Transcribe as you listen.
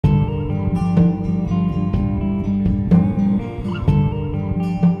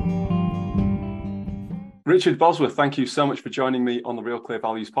Richard Bosworth, thank you so much for joining me on the Real Clear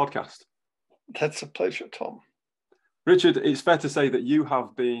Values podcast. That's a pleasure, Tom. Richard, it's fair to say that you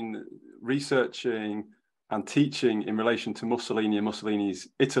have been researching and teaching in relation to Mussolini and Mussolini's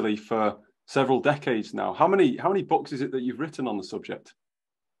Italy for several decades now. How many books is it that you've written on the subject?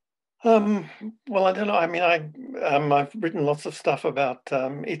 Well, I don't know. I mean, I've written lots of stuff about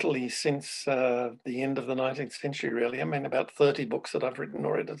Italy since the end of the 19th century, really. I mean, about 30 books that I've written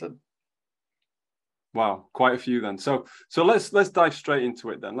or edited. Wow, quite a few then. So let's dive straight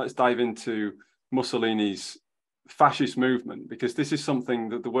into it then. Let's dive into Mussolini's fascist movement, because this is something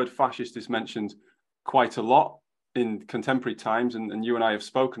that the word fascist is mentioned quite a lot in contemporary times, and you and I have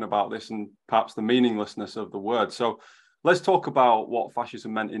spoken about this and perhaps the meaninglessness of the word. So let's talk about what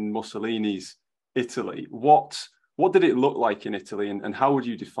fascism meant in Mussolini's Italy. What did it look like in Italy, and how would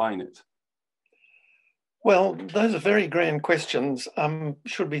you define it? Well, those are very grand questions.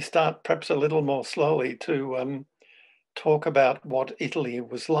 Should we start perhaps a little more slowly to talk about what Italy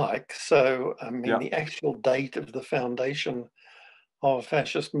was like? So, the actual date of the foundation of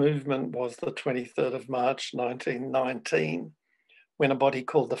fascist movement was the 23rd of March, 1919, when a body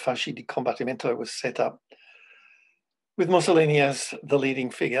called the Fasci di Combattimento was set up, with Mussolini as the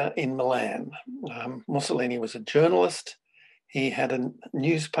leading figure in Milan. Mussolini was a journalist. He had a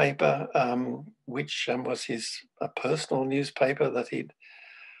newspaper, which was his personal newspaper that he'd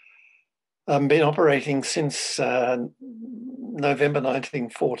been operating since November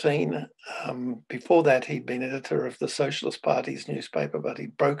 1914. Before that, he'd been editor of the Socialist Party's newspaper, but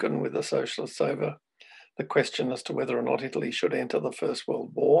he'd broken with the Socialists over the question as to whether or not Italy should enter the First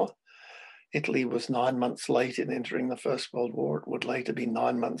World War. Italy was 9 months late in entering the First World War. It would later be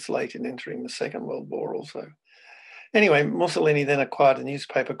 9 months late in entering the Second World War also. Anyway, Mussolini then acquired a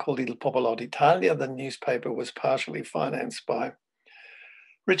newspaper called Il Popolo d'Italia. The newspaper was partially financed by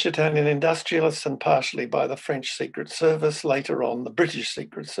rich Italian industrialists and partially by the French Secret Service. Later on, the British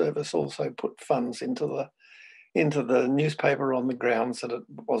Secret Service also put funds into the newspaper on the grounds that it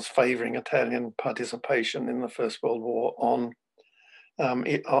was favouring Italian participation in the First World War on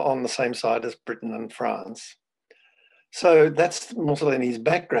the same side as Britain and France. So that's Mussolini's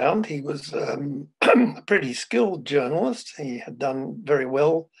background. He was a pretty skilled journalist. He had done very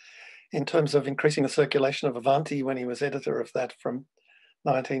well in terms of increasing the circulation of Avanti when he was editor of that from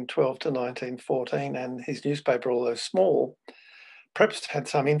 1912 to 1914. And his newspaper, although small, perhaps had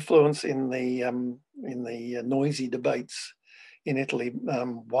some influence in the noisy debates in Italy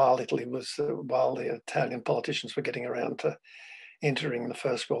while the Italian politicians were getting around to entering the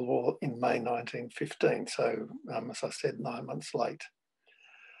First World War in May 1915. So, as I said, 9 months late.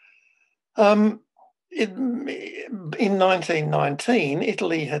 In 1919,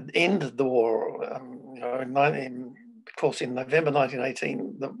 Italy had ended the war. Of course, in November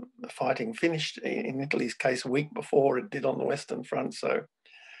 1918, the fighting finished in Italy's case a week before it did on the Western Front. So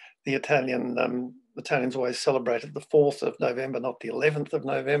the Italians always celebrated the 4th of November, not the 11th of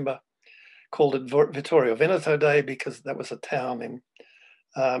November. Called it Vittorio Veneto Day because that was a town in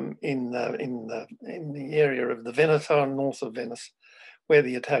the area of the Veneto, north of Venice, where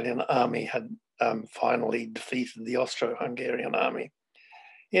the Italian army had finally defeated the Austro-Hungarian army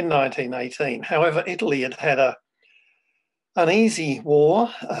in 1918. However, Italy had had an uneasy war,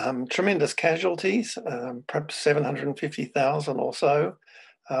 tremendous casualties, perhaps 750,000 or so.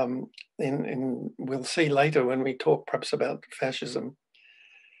 We'll see later when we talk perhaps about fascism,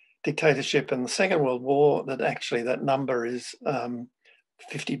 dictatorship in the Second World War, that actually that number is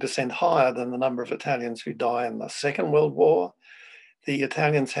 50% higher than the number of Italians who die in the Second World War. The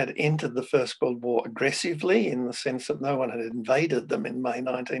Italians had entered the First World War aggressively in the sense that no one had invaded them in May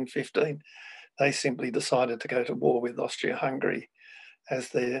 1915. They simply decided to go to war with Austria-Hungary as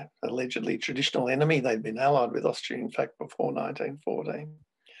their allegedly traditional enemy. They'd been allied with Austria, in fact, before 1914.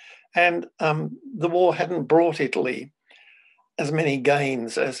 And the war hadn't brought Italy as many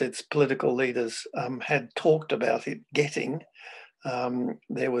gains as its political leaders had talked about it getting.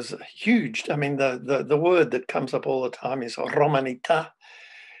 There was a huge, the word that comes up all the time is Romanità.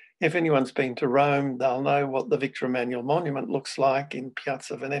 If anyone's been to Rome, they'll know what the Victor Emmanuel Monument looks like in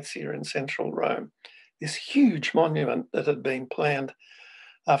Piazza Venezia in central Rome. This huge monument that had been planned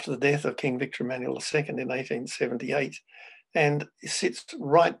after the death of King Victor Emmanuel II in 1878 and sits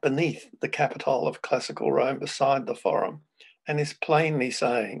right beneath the Capitol of classical Rome beside the Forum, and is plainly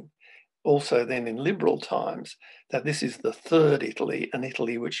saying, also then in liberal times, that this is the third Italy, an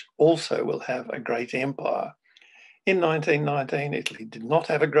Italy which also will have a great empire. In 1919, Italy did not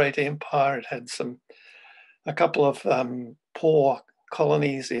have a great empire. It had a couple of poor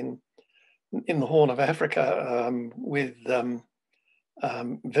colonies in the Horn of Africa with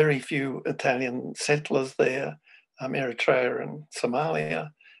very few Italian settlers there, Eritrea and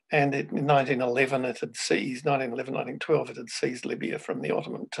Somalia. And in 1911, it had seized, 1911, 1912, it had seized Libya from the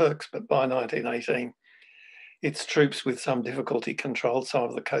Ottoman Turks, but by 1918, its troops with some difficulty controlled some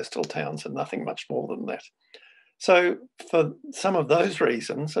of the coastal towns and nothing much more than that. So for some of those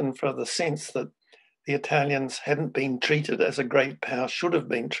reasons, and for the sense that the Italians hadn't been treated as a great power should have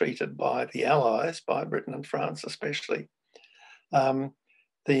been treated by the Allies, by Britain and France especially, the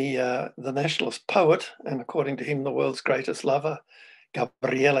nationalist poet, and according to him, the world's greatest lover,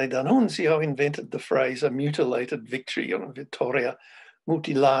 Gabriele D'Annunzio, invented the phrase "a mutilated victory" on Vittoria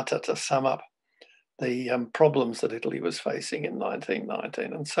Mutilata to sum up the problems that Italy was facing in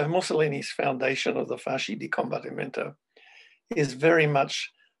 1919. And so Mussolini's foundation of the Fasci di Combattimento is very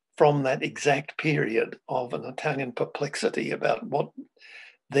much from that exact period of an Italian perplexity about what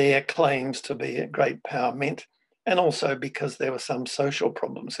their claims to be a great power meant, and also because there were some social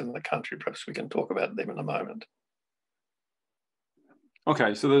problems in the country. Perhaps we can talk about them in a moment.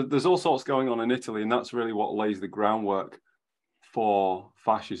 Okay, so there's all sorts going on in Italy, and that's really what lays the groundwork for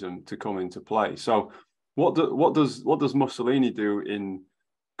fascism to come into play. So what does Mussolini do in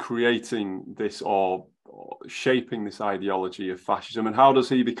creating this or shaping this ideology of fascism, and how does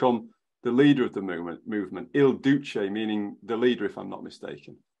he become the leader of the movement? Il Duce, meaning the leader, if I'm not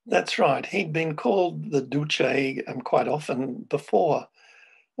mistaken. That's right. He'd been called the Duce quite often before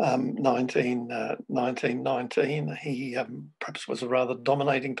 1919. He perhaps was a rather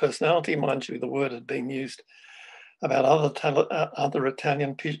dominating personality. Mind you, the word had been used about other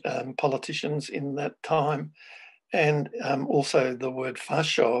Italian politicians in that time. And also the word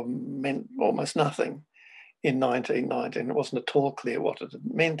fascio meant almost nothing in 1919. It wasn't at all clear what it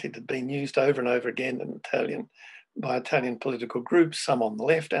meant. It had been used over and over again in Italian by Italian political groups, some on the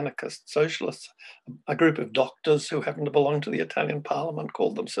left, anarchist socialists. A group of doctors who happened to belong to the Italian parliament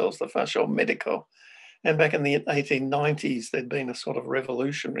called themselves the Fascio Medico. And back in the 1890s, there'd been a sort of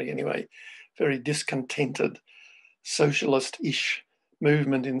revolutionary, anyway, very discontented socialist-ish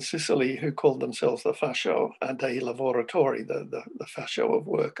movement in Sicily who called themselves the Fascio dei Lavoratori, the Fascio of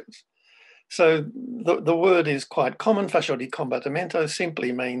workers. So the word is quite common. Fascio di Combattimento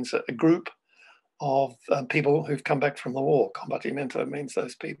simply means a group of people who've come back from the war. Combattimento means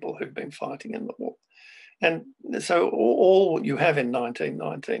those people who've been fighting in the war. And so all you have in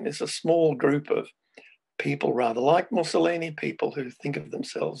 1919 is a small group of people rather like Mussolini, people who think of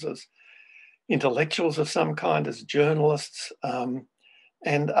themselves as intellectuals of some kind, as journalists, and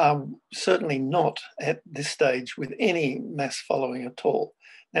are certainly not at this stage with any mass following at all.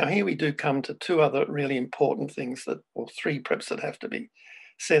 Now, here we do come to two other really important things or three perhaps, that have to be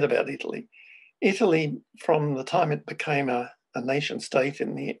said about Italy. Italy, from the time it became a nation state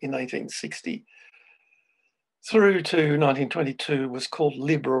in 1860 through to 1922, was called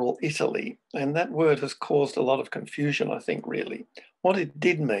Liberal Italy. And that word has caused a lot of confusion, I think, really. What it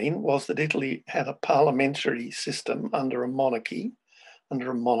did mean was that Italy had a parliamentary system under a monarchy, under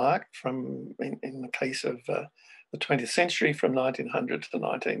a monarch in the case of the 20th century, from 1900 to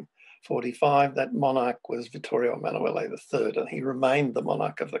 1945. That monarch was Vittorio Emanuele III, and he remained the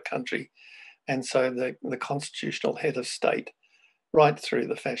monarch of the country. And so the constitutional head of state right through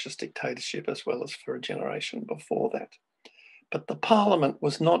the fascist dictatorship, as well as for a generation before that. But the parliament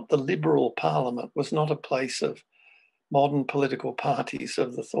was not, the liberal parliament was not a place of modern political parties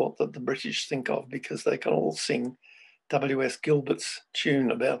of the thought that the British think of, because they can all sing W.S. Gilbert's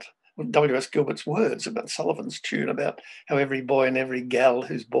words about Sullivan's tune about how every boy and every gal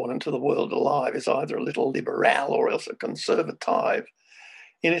who's born into the world alive is either a little liberal or else a conservative.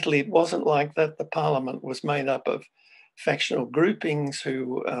 In Italy, it wasn't like that. The parliament was made up of factional groupings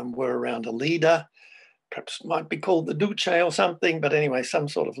who were around a leader, perhaps might be called the Duce or something, but anyway, some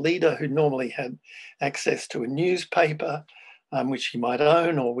sort of leader who normally had access to a newspaper, which he might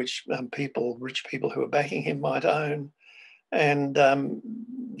own, or which rich people who were backing him might own. And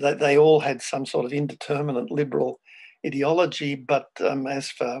they all had some sort of indeterminate liberal ideology, but as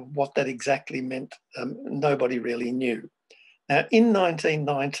for what that exactly meant, nobody really knew. Now, in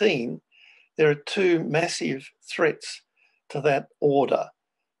 1919, there are two massive threats to that order.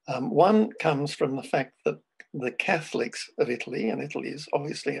 One comes from the fact that the Catholics of Italy, and Italy is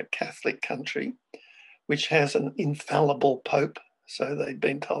obviously a Catholic country, which has an infallible pope, so they'd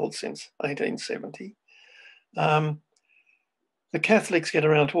been told since 1870. The Catholics get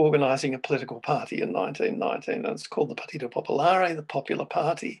around to organising a political party in 1919, and it's called the Partito Popolare, the Popular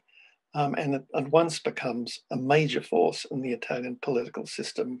Party. And it once becomes a major force in the Italian political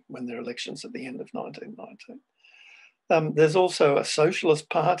system when there are elections at the end of 1919. There's also a socialist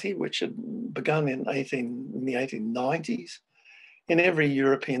party which had begun in the 1890s in every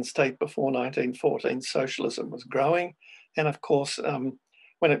European state before 1914, socialism was growing. And of course,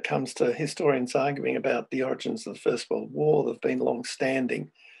 when it comes to historians arguing about the origins of the First World War, there have been long-standing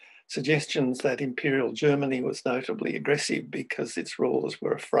suggestions that Imperial Germany was notably aggressive because its rulers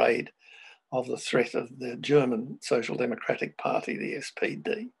were afraid of the threat of the German Social Democratic Party, the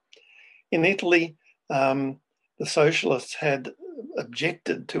SPD. In Italy, the socialists had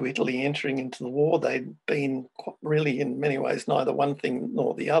objected to Italy entering into the war. They'd been really, in many ways, neither one thing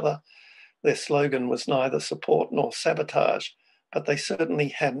nor the other. Their slogan was neither support nor sabotage, but they certainly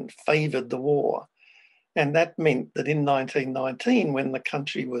hadn't favoured the war. And that meant that in 1919, when the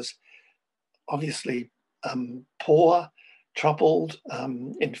country was obviously poor, troubled,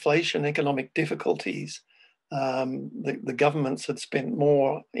 inflation, economic difficulties, the governments had spent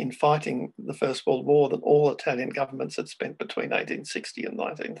more in fighting the First World War than all Italian governments had spent between 1860 and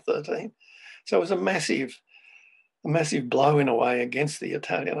 1913. So it was a massive blow in a way against the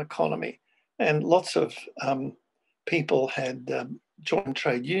Italian economy. And lots of people had joined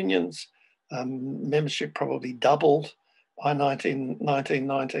trade unions. Membership probably doubled by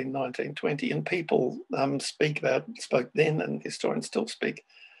 1920, and people spoke then, and historians still speak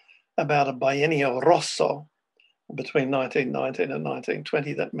about a biennio rosso between 1919 and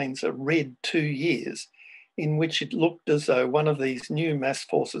 1920. That means a red 2 years, in which it looked as though one of these new mass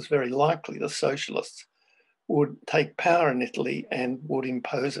forces, very likely the socialists, would take power in Italy and would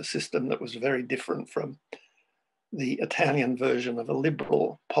impose a system that was very different from the Italian version of a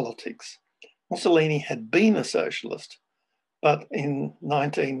liberal politics. Mussolini had been a socialist, but in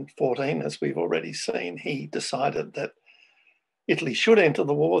 1914, as we've already seen, he decided that Italy should enter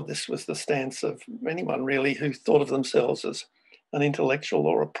the war. This was the stance of anyone really who thought of themselves as an intellectual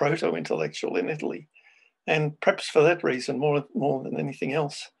or a proto-intellectual in Italy. And perhaps for that reason, more than anything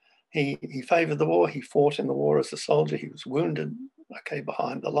else, he favoured the war. He fought in the war as a soldier. He was wounded, okay,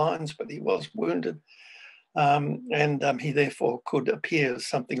 behind the lines, but he was wounded. He therefore could appear as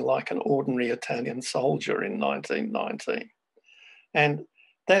something like an ordinary Italian soldier in 1919. And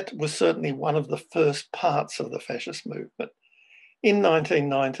that was certainly one of the first parts of the fascist movement. In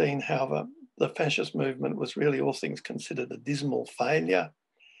 1919, however, the fascist movement was really, all things considered, a dismal failure.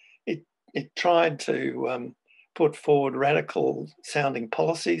 It tried to put forward radical sounding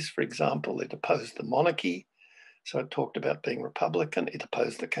policies. For example, it opposed the monarchy, so it talked about being Republican. It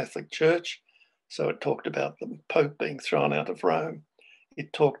opposed the Catholic Church, so it talked about the Pope being thrown out of Rome.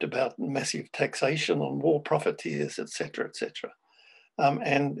 It talked about massive taxation on war profiteers, etc., etc.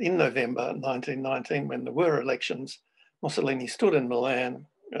 And in November 1919, when there were elections, Mussolini stood in Milan,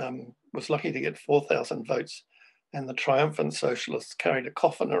 was lucky to get 4,000 votes, and the triumphant socialists carried a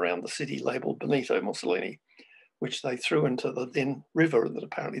coffin around the city labelled Benito Mussolini, which they threw into the then river that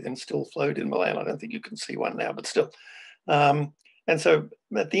apparently then still flowed in Milan. I don't think you can see one now, but still. And so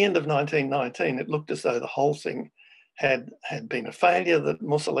at the end of 1919, it looked as though the whole thing had been a failure, that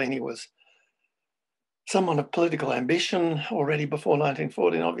Mussolini was someone of political ambition already before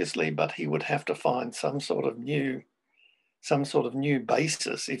 1914, obviously, but he would have to find some sort of new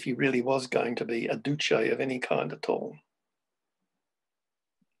basis if he really was going to be a duce of any kind at all.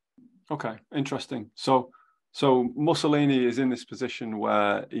 Okay, interesting. So Mussolini is in this position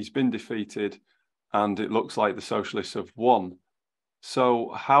where he's been defeated and it looks like the socialists have won.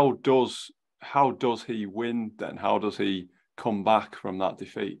 So how does he win then? How does he come back from that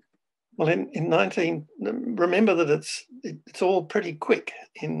defeat? Well, remember that it's all pretty quick.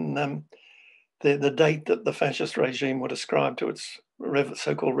 In the date that the fascist regime would ascribe to its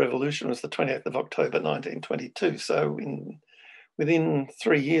so-called revolution was the 20th of October 1922. So within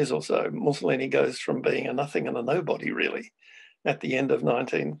 3 years or so, Mussolini goes from being a nothing and a nobody, really, at the end of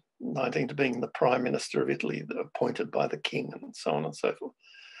 1919 to being the Prime Minister of Italy, appointed by the King, and so on and so forth.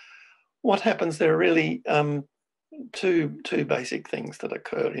 What happens? There are really two basic things that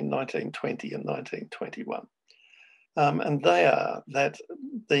occur in 1920 and 1921. And they are that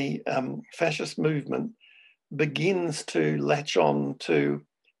the fascist movement begins to latch on to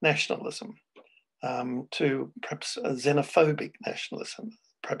nationalism, to perhaps a xenophobic nationalism,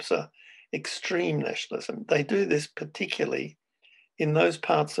 perhaps a extreme nationalism. They do this particularly in those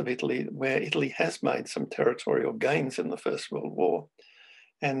parts of Italy where Italy has made some territorial gains in the First World War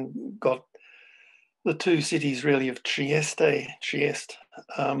and got the two cities really of Trieste,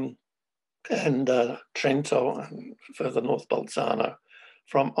 and Trento, and further north Bolzano,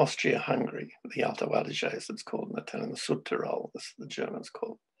 from Austria-Hungary, the Alto Adige, as it's called in Italian, the Südtirol, as the Germans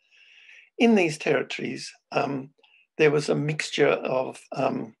call it. In these territories, there was a mixture of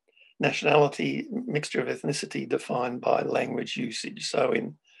nationality, mixture of ethnicity defined by language usage. So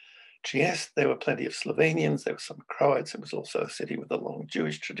in Trieste, there were plenty of Slovenians, there were some Croats. It was also a city with a long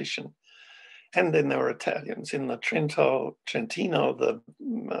Jewish tradition. And then there were Italians. In the Trentino, the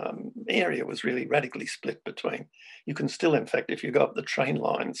area was really radically split between. You can still, in fact, if you go up the train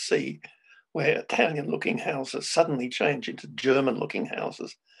line, see where Italian-looking houses suddenly change into German-looking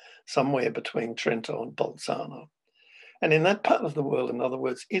houses somewhere between Trento and Bolzano. And in that part of the world, in other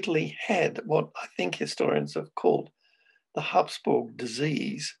words, Italy had what I think historians have called the Habsburg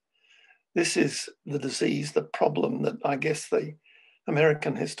disease. This is the disease, the problem that I guess the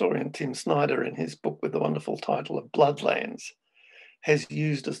American historian Tim Snyder, in his book with the wonderful title of Bloodlands, has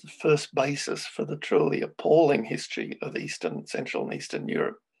used as the first basis for the truly appalling history of Central and Eastern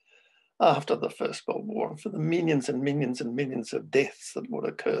Europe after the First World War, and for the millions and millions and millions of deaths that would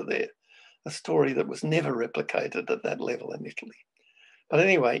occur there. A story that was never replicated at that level in Italy. But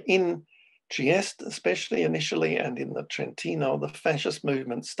anyway, in Trieste, especially initially, and in the Trentino, the fascist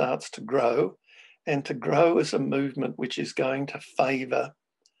movement starts to grow, and to grow as a movement which is going to favour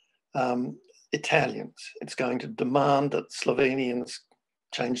Italians. It's going to demand that Slovenians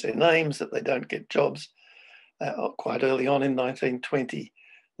change their names, that they don't get jobs. Quite early on in 1920,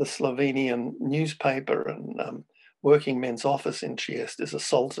 the Slovenian newspaper and working men's office in Trieste is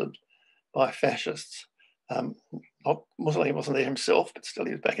assaulted by fascists. Mussolini wasn't there himself, but still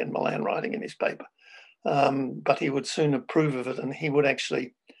he was back in Milan writing in his paper. But he would soon approve of it, and he would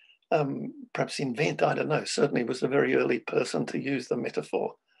actually perhaps invent, I don't know, certainly was a very early person to use the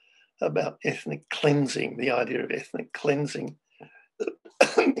metaphor about ethnic cleansing, the idea of ethnic cleansing.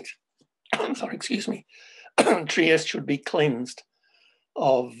 I'm sorry, excuse me. Trieste should be cleansed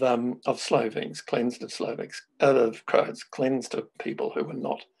of Slovenes, cleansed of Slovaks, of Croats, cleansed of people who were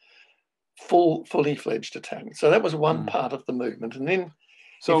not fully fledged Italians. So that was one part of the movement. And then,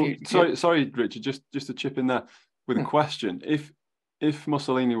 sorry, Richard, just to chip in there with a question. If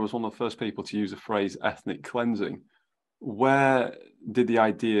Mussolini was one of the first people to use the phrase ethnic cleansing, where did the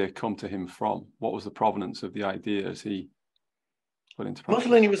idea come to him from? What was the provenance of the idea as he put into practice?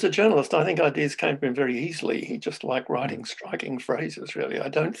 Mussolini was a journalist. I think ideas came to him very easily. He just liked writing striking phrases, really. I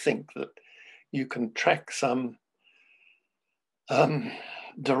don't think that you can track some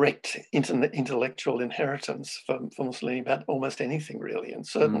direct intellectual inheritance for Mussolini about almost anything, really, and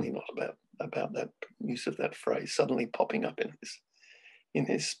certainly not about that use of that phrase suddenly popping up in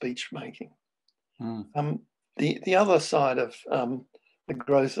his speech making. The other side of the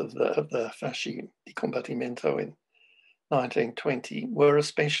growth of the Fasci di Combattimento in 1920 were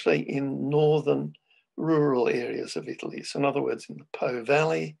especially in northern rural areas of Italy. So in other words, in the Po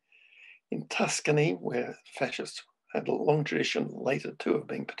Valley, in Tuscany, where fascists had a long tradition later too of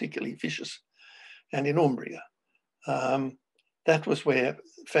being particularly vicious, and in Umbria. That was where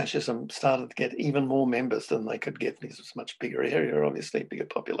fascism started to get even more members than they could get, because it was a much bigger area, obviously, bigger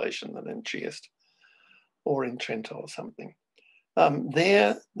population than in Trieste or in Trento or something.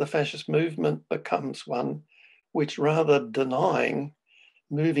 There, the fascist movement becomes one which, rather denying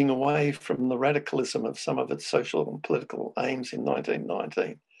moving away from the radicalism of some of its social and political aims in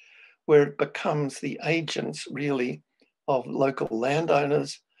 1919, where it becomes the agents, really, of local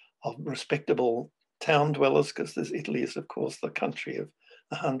landowners, of respectable town dwellers, because Italy is, of course, the country of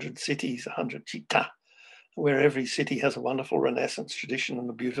 100 cities, 100 città, where every city has a wonderful Renaissance tradition and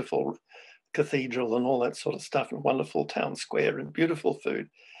a beautiful cathedral and all that sort of stuff, and wonderful town square and beautiful food.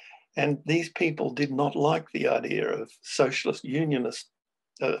 And these people did not like the idea of socialist unionists,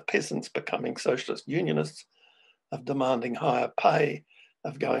 peasants becoming socialist unionists, of demanding higher pay,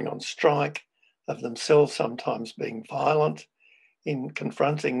 of going on strike, of themselves sometimes being violent in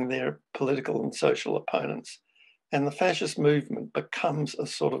confronting their political and social opponents. And the fascist movement becomes a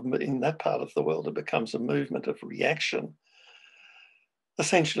sort of, in that part of the world, it becomes a movement of reaction,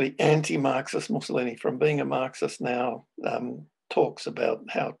 essentially anti-Marxist. Mussolini, from being a Marxist now, talks about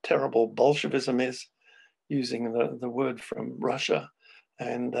how terrible Bolshevism is, using the word from Russia,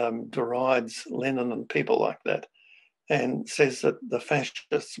 and derides Lenin and people like that, and says that the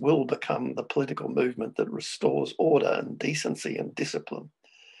fascists will become the political movement that restores order and decency and discipline.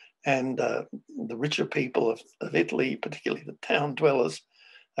 And the richer people of Italy, particularly the town dwellers,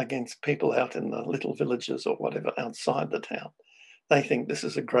 against people out in the little villages or whatever outside the town, they think this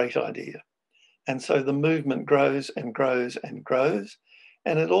is a great idea. And so the movement grows and grows and grows.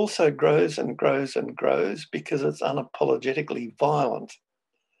 And it also grows and grows and grows because it's unapologetically violent.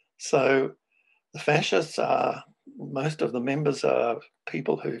 So the fascists are, most of the members are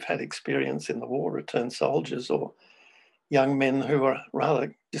people who've had experience in the war, returned soldiers, or young men who are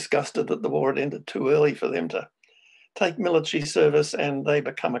rather disgusted that the war had ended too early for them to take military service, and they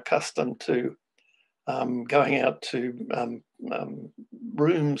become accustomed to going out to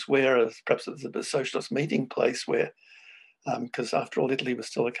rooms where perhaps it was a socialist meeting place where, because after all, Italy was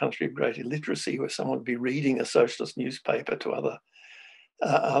still a country of great illiteracy, where someone would be reading a socialist newspaper to other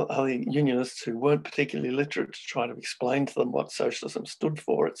unionists who weren't particularly literate to try to explain to them what socialism stood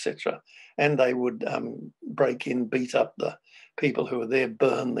for, etc. And they would break in, beat up the people who were there,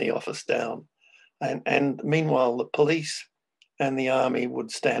 burn the office down. And meanwhile, the police and the army would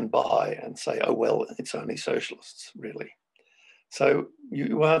stand by and say, oh, well, it's only socialists, really. So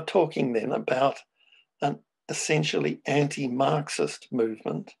you are talking then about an essentially anti-Marxist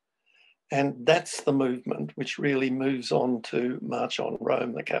movement. And that's the movement which really moves on to march on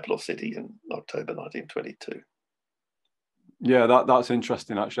Rome, the capital city, in October 1922. Yeah, that's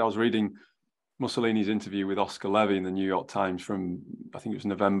interesting, actually. I was reading Mussolini's interview with Oscar Levy in the New York Times from, I think it was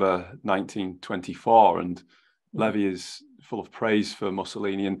November 1924, and Levy is full of praise for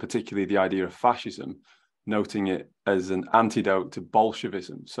Mussolini, and particularly the idea of fascism, noting it as an antidote to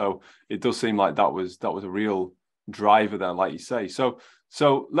Bolshevism. So it does seem like that was a real driver there, like you say. So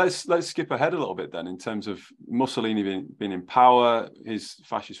let's skip ahead a little bit then in terms of Mussolini being in power. His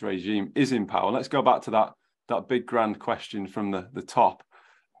fascist regime is in power. Let's go back to that big grand question from the top,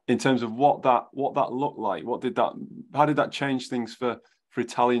 in terms of what that looked like. How did that change things for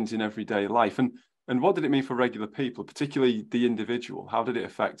Italians in everyday life, and what did it mean for regular people, particularly the individual? How did it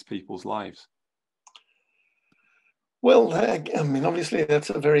affect people's lives? Well, I mean, obviously that's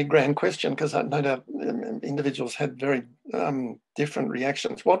a very grand question, because I know that individuals had very different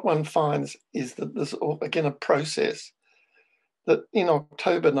reactions. What one finds is that there's, again, a process that in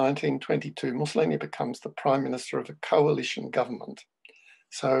October 1922, Mussolini becomes the prime minister of a coalition government.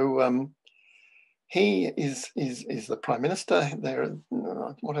 So he is the prime minister. There are,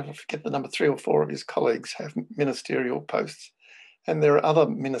 whatever, forget the number, 3 or 4 of his colleagues have ministerial posts. And there are other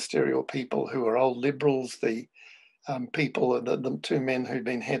ministerial people who are old liberals, the people, the 2 men who'd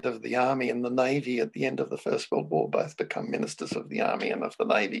been head of the army and the navy at the end of the First World War, both become ministers of the army and of the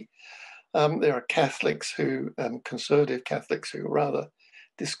navy. There are Catholics conservative Catholics who are rather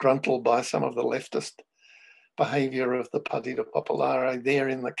disgruntled by some of the leftist behaviour of the Partito Popolare. They're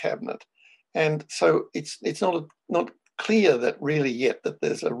in the cabinet. And so it's not clear that really yet that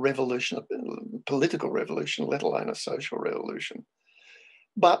there's a revolution, a political revolution, let alone a social revolution.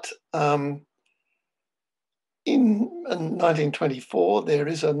 But in 1924, there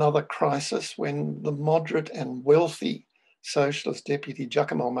is another crisis when the moderate and wealthy socialist deputy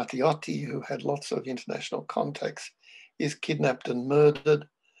Giacomo Matteotti, who had lots of international contacts, is kidnapped and murdered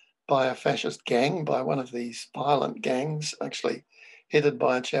by a fascist gang, by one of these violent gangs, actually headed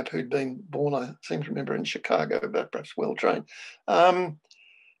by a chap who'd been born, I seem to remember, in Chicago, but perhaps well-trained.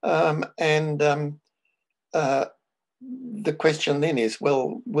 The question then is,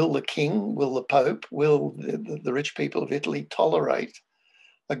 well, will the king, will the Pope, will the rich people of Italy tolerate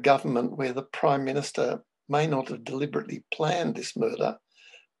a government where the prime minister may not have deliberately planned this murder,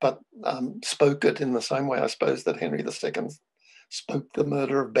 but spoke it in the same way, I suppose, that Henry II spoke the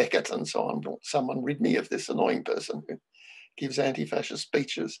murder of Becket and so on? Someone rid me of this annoying person who gives anti-fascist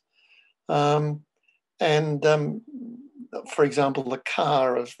speeches. For example, the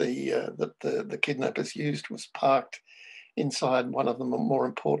car of that the kidnappers used was parked inside one of the more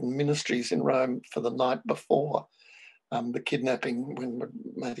important ministries in Rome for the night before the kidnapping, when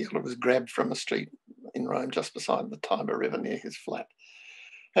Matteotti was grabbed from a street in Rome just beside the Tiber River near his flat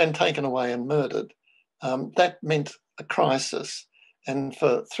and taken away and murdered. That meant a crisis. And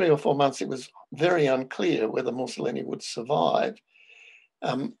for 3 or 4 months, it was very unclear whether Mussolini would survive.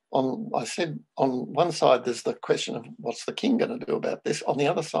 I said on one side, there's the question of what's the king going to do about this? On the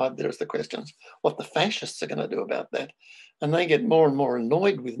other side, there's the questions what the fascists are going to do about that. And they get more and more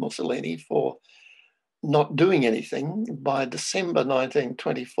annoyed with Mussolini for not doing anything. By December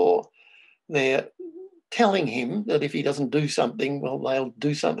 1924, they're telling him that if he doesn't do something, well, they'll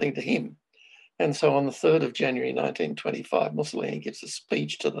do something to him. And so on the 3rd of January 1925, Mussolini gives a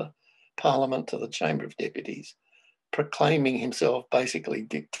speech to the Parliament, to the Chamber of Deputies, proclaiming himself basically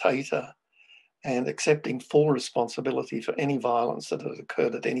dictator and accepting full responsibility for any violence that had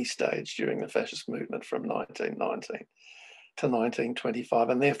occurred at any stage during the fascist movement from 1919 to 1925,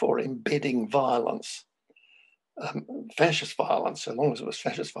 and therefore embedding violence, fascist violence, so long as it was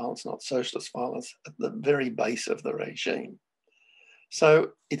fascist violence, not socialist violence, at the very base of the regime.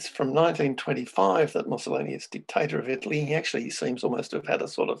 So it's from 1925 that Mussolini is dictator of Italy. He actually seems almost to have had a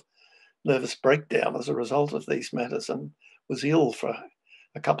sort of nervous breakdown as a result of these matters and was ill for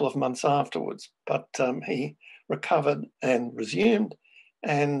a couple of months afterwards. But he recovered and resumed.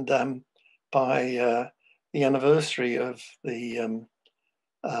 And by the anniversary of the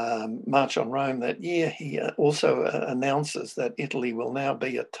March on Rome that year, he also announces that Italy will now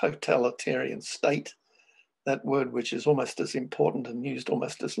be a totalitarian state. That word, which is almost as important and used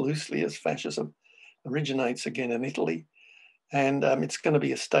almost as loosely as fascism, originates again in Italy. And it's going to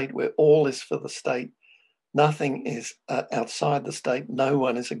be a state where all is for the state. Nothing is outside the state. No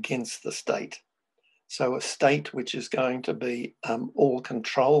one is against the state. So a state which is going to be all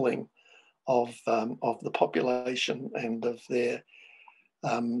controlling of the population and of their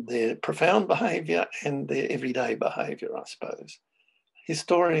profound behaviour and their everyday behaviour, I suppose.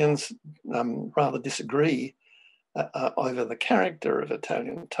 Historians rather disagree over the character of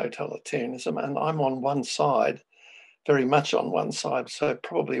Italian totalitarianism, and I'm on one side, very much on one side, so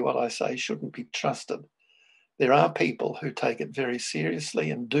probably what I say shouldn't be trusted. There are people who take it very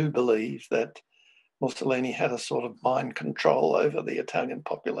seriously and do believe that Mussolini had a sort of mind control over the Italian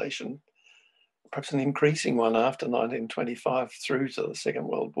population, perhaps an increasing one after 1925 through to the Second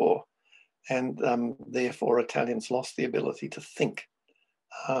World War. And therefore, Italians lost the ability to think.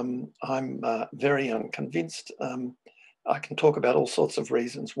 I'm very unconvinced. I can talk about all sorts of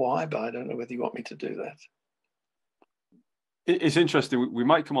reasons why, but I don't know whether you want me to do that. It's interesting. We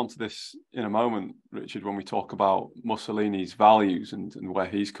might come on to this in a moment, Richard, when we talk about Mussolini's values and where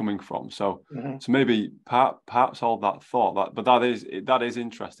he's coming from. So, so maybe perhaps hold that thought. But that is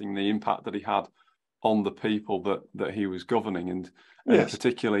interesting. The impact that he had on the people that he was governing, and yes,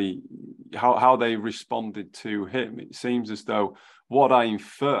 particularly how they responded to him. It seems as though what I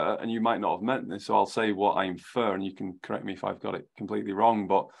infer, and you might not have meant this, so I'll say what I infer, and you can correct me if I've got it completely wrong,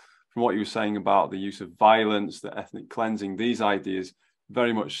 but from what you were saying about the use of violence, the ethnic cleansing, these ideas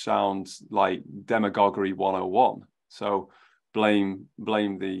very much sound like demagoguery 101. So blame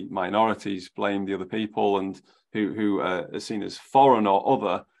the minorities, blame the other people, and who are seen as foreign or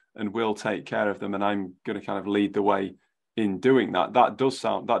other, and will take care of them. And I'm going to kind of lead the way in doing that. That does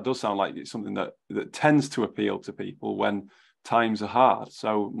sound like it's something that tends to appeal to people when times are hard.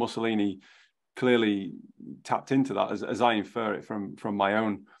 So Mussolini clearly tapped into that, as I infer it from my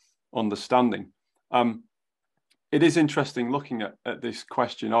own understanding. It is interesting looking at this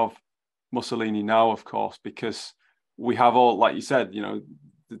question of Mussolini now, of course, because we have all, like you said, you know,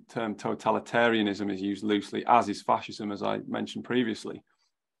 the term totalitarianism is used loosely, as is fascism, as I mentioned previously.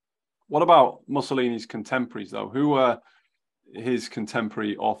 What about Mussolini's contemporaries, though? Who were his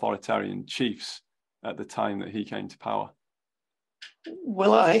contemporary authoritarian chiefs at the time that he came to power?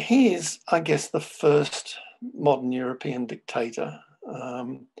 Well, he is, I guess, the first modern European dictator.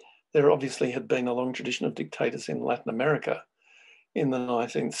 There obviously had been a long tradition of dictators in Latin America in the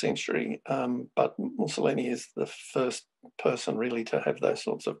 19th century, but Mussolini is the first person really to have those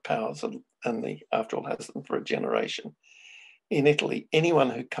sorts of powers, and after all has them for a generation. In Italy, anyone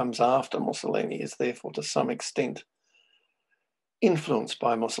who comes after Mussolini is therefore to some extent influenced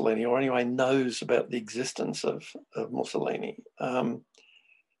by Mussolini, or anyway knows about the existence of Mussolini.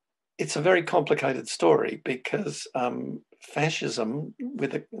 It's a very complicated story because fascism,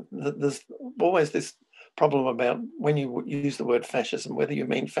 there's always this problem about when you use the word fascism, whether you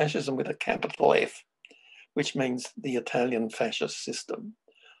mean fascism with a capital F, which means the Italian fascist system,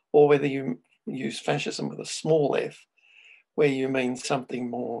 or whether you use fascism with a small f, where you mean something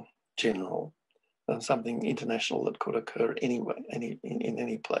more general, something international that could occur anywhere, in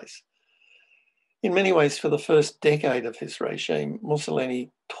any place. In many ways, for the first decade of his regime,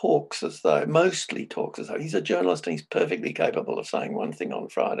 Mussolini mostly talks as though he's a journalist and he's perfectly capable of saying one thing on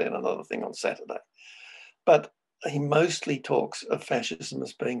Friday and another thing on Saturday. But he mostly talks of fascism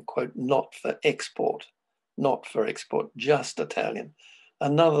as being, quote, not for export, just Italian.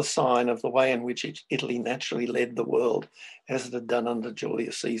 Another sign of the way in which Italy naturally led the world, as it had done under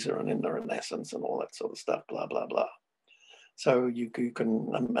Julius Caesar and in the Renaissance and all that sort of stuff, blah, blah, blah. So you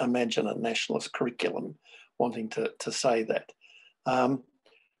can imagine a nationalist curriculum wanting to say that.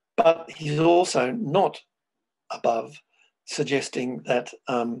 But he's also not above suggesting that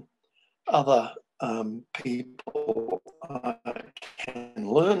other people can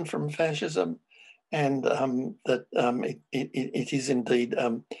learn from fascism, and that it is indeed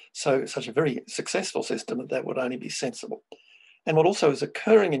such a very successful system that would only be sensible. And what also is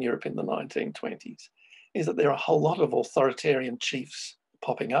occurring in Europe in the 1920s is that there are a whole lot of authoritarian chiefs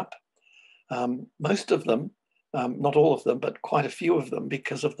popping up. Most of them, not all of them, but quite a few of them,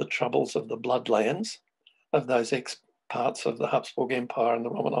 because of the troubles of the bloodlands of those ex-parts of the Habsburg Empire and the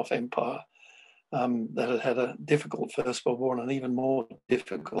Romanov Empire that had had a difficult First World War and an even more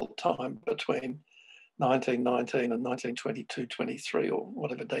difficult time between 1919 and 1922-23, or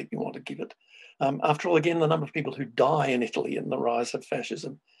whatever date you want to give it. After all, again, the number of people who die in Italy in the rise of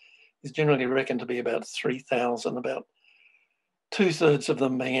fascism is generally reckoned to be about 3,000, about 2/3 of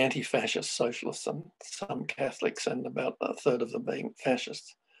them being anti-fascist socialists and some Catholics, and about a third of them being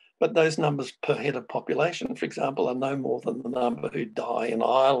fascists. But those numbers per head of population, for example, are no more than the number who die in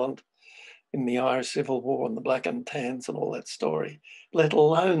Ireland in the Irish Civil War and the Black and Tans and all that story, let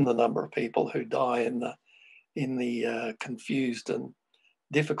alone the number of people who die in the confused and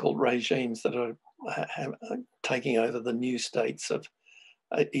difficult regimes that are taking over the new states of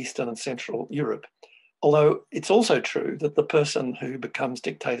Eastern and Central Europe. Although it's also true that the person who becomes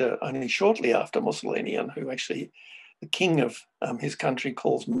dictator only shortly after Mussolini, and who actually the king of his country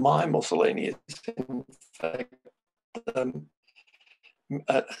calls my Mussolini, is in fact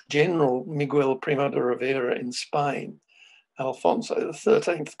General Miguel Primo de Rivera in Spain. Alfonso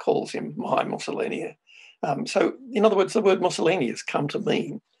XIII calls him my Mussolini. So, in other words, the word Mussolini has come to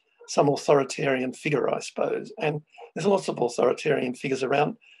mean some authoritarian figure, I suppose. And there's lots of authoritarian figures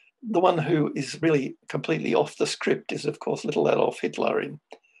around. The one who is really completely off the script is, of course, little Adolf Hitler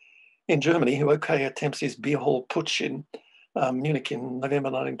in Germany, who, attempts his beer hall putsch in Munich in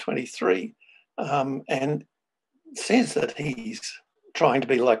November 1923, and says that he's trying to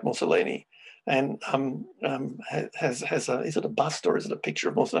be like Mussolini, and is it a bust or is it a picture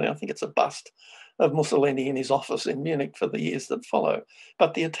of Mussolini? I think it's a bust of Mussolini in his office in Munich for the years that follow.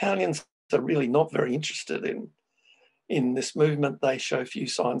 But the Italians are really not very interested in this movement. They show few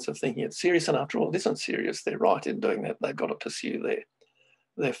signs of thinking it's serious, and after all, it isn't serious. They're right in doing that. They've got to pursue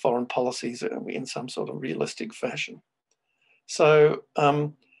their foreign policies in some sort of realistic fashion. So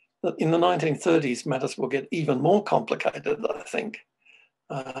in the 1930s, matters will get even more complicated, I think.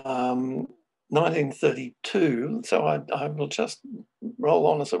 1932, so I will just roll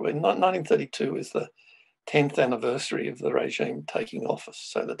on as it were. 1932 is the 10th anniversary of the regime taking office,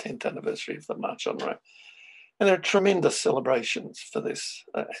 so the 10th anniversary of the March on Rome. And there are tremendous celebrations for this,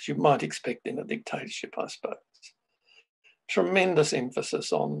 as you might expect in a dictatorship, I suppose. Tremendous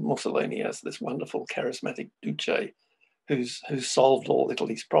emphasis on Mussolini as this wonderful, charismatic duce who's solved all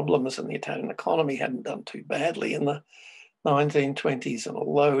Italy's problems, and the Italian economy hadn't done too badly in the 1920s, and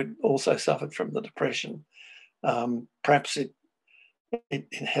although it also suffered from the Depression, perhaps it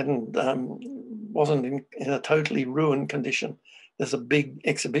wasn't in a totally ruined condition. There's a big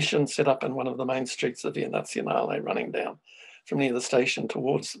exhibition set up in one of the main streets of Via Nazionale, running down from near the station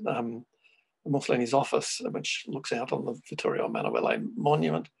towards Mussolini's office, which looks out on the Vittorio Emanuele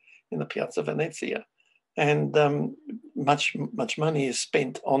monument in the Piazza Venezia. And much money is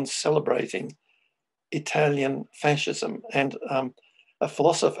spent on celebrating Italian fascism. And a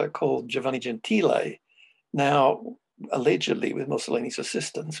philosopher called Giovanni Gentile, now allegedly with Mussolini's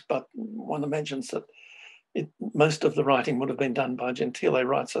assistance, but one imagines that most of the writing would have been done by Gentile,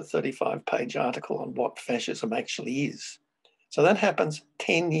 writes a 35-page article on what fascism actually is. So that happens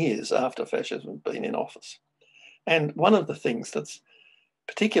 10 years after fascism has been in office. And one of the things that's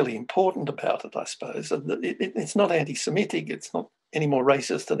particularly important about it, I suppose, it's not anti-Semitic, it's not any more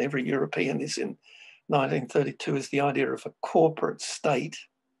racist than every European is in 1932, is the idea of a corporate state,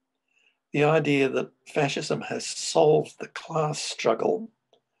 the idea that fascism has solved the class struggle.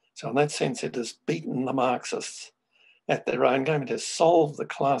 So in that sense, it has beaten the Marxists at their own game. It has solved the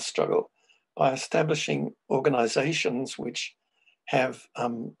class struggle by establishing organizations which have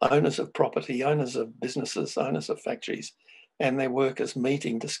owners of property, owners of businesses, owners of factories, and their workers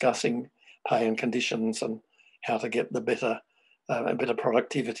meeting, discussing pay and conditions and how to get the better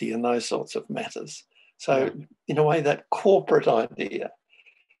productivity and those sorts of matters. So in a way, that corporate idea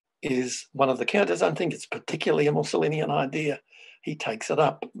is one of the characters. I don't think it's particularly a Mussolinian idea. He takes it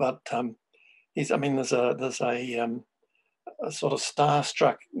up, but there's a sort of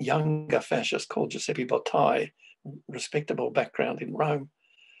starstruck younger fascist called Giuseppe Bottai, respectable background in Rome,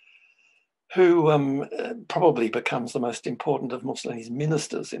 who probably becomes the most important of Mussolini's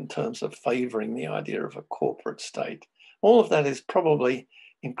ministers in terms of favouring the idea of a corporate state. All of that is probably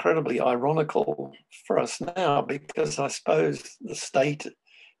incredibly ironical for us now, because I suppose the state,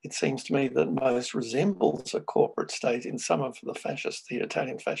 it seems to me, that most resembles a corporate state in some of the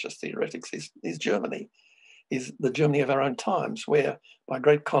Italian fascist theoretics is Germany, is the Germany of our own times, where, by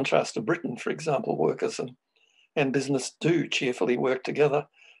great contrast to Britain, for example, workers and business do cheerfully work together,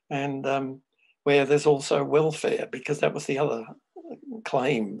 and where there's also welfare, because that was the other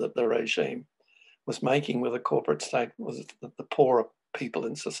claim that the regime was making with a corporate state, was that the poorer people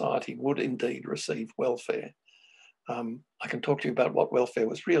in society would indeed receive welfare. I can talk to you about what welfare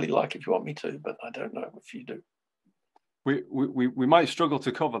was really like if you want me to, but I don't know if you do. We might struggle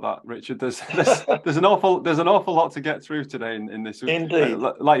to cover that, Richard. There's an awful lot to get through today in this. Indeed.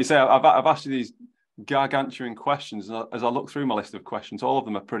 Like you say, I've asked you these gargantuan questions, and as I look through my list of questions, all of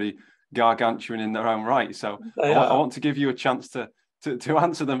them are pretty gargantuan in their own right. So I want to give you a chance to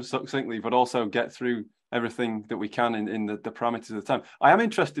answer them succinctly, but also get through everything that we can in the parameters of the time. I am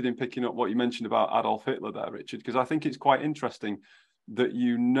interested in picking up what you mentioned about Adolf Hitler there, Richard, because I think it's quite interesting that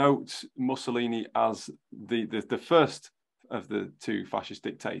you note Mussolini as the first of the two fascist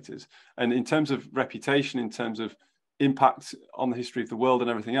dictators. And in terms of reputation, in terms of impact on the history of the world and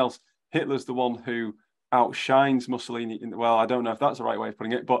everything else, Hitler's the one who outshines Mussolini. Well, I don't know if that's the right way of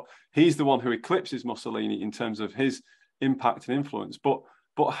putting it, but he's the one who eclipses Mussolini in terms of his impact and influence. But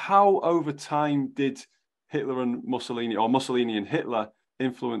how over time did Hitler and Mussolini, or Mussolini and Hitler,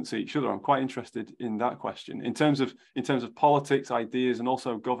 influence each other? I'm quite interested in that question in terms of politics, ideas, and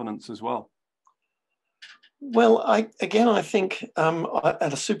also governance as well. Well, I think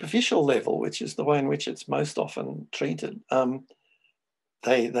at a superficial level, which is the way in which it's most often treated,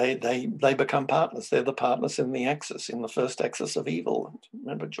 they become partners. They're the partners in the axis, in the first axis of evil.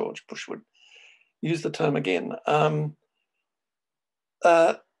 Remember, George Bush would use the term again.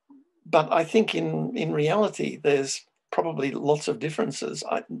 But I think in reality, there's probably lots of differences.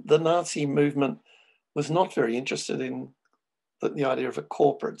 The Nazi movement was not very interested in the idea of a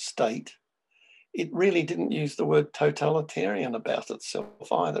corporate state. It really didn't use the word totalitarian about itself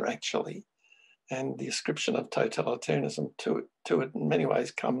either, actually. And the ascription of totalitarianism to it in many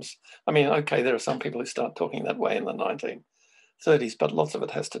ways comes, I mean, okay, there are some people who start talking that way in the 1930s, but lots of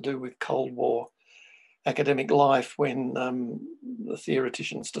it has to do with Cold War academic life when the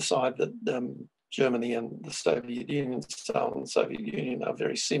theoreticians decide that Germany and the Soviet Union, and Soviet Union are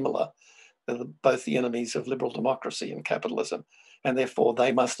very similar. They're both the enemies of liberal democracy and capitalism, and therefore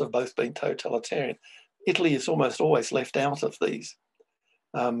they must have both been totalitarian. Italy is almost always left out of these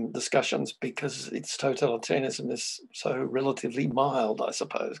discussions because its totalitarianism is so relatively mild, I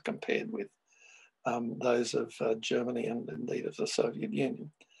suppose, compared with those of Germany and indeed of the Soviet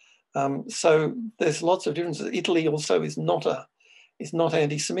Union. So there's lots of differences. Italy also is not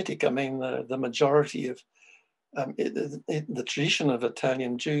anti-Semitic. I mean, the majority of the tradition of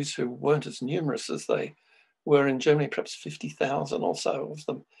Italian Jews who weren't as numerous as they were in Germany, perhaps 50,000 or so of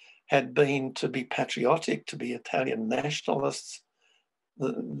them, had been to be patriotic, to be Italian nationalists.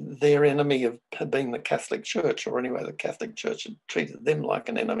 Their enemy had been the Catholic Church, or anyway, the Catholic Church had treated them like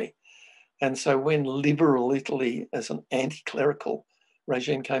an enemy. And so when liberal Italy as an anti-clerical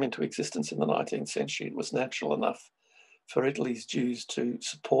regime came into existence in the 19th century, it was natural enough for Italy's Jews to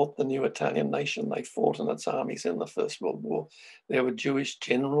support the new Italian nation. They fought in its armies in the First World War. There were Jewish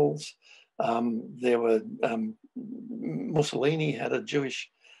generals. Mussolini had a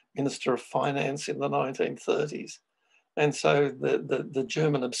Jewish minister of finance in the 1930s. And so the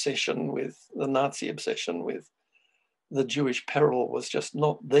German obsession with, the Nazi obsession with the Jewish peril was just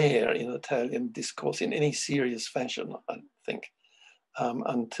not there in Italian discourse in any serious fashion, I think,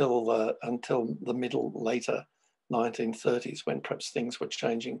 until the later 1930s, when perhaps things were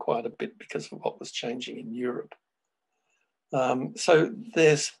changing quite a bit because of what was changing in Europe. So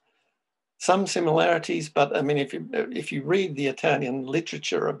there's some similarities, but I mean, if you read the Italian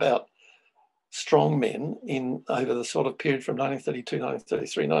literature about strong men over the sort of period from 1932,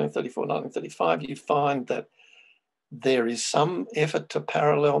 1933, 1934, 1935, you find that there is some effort to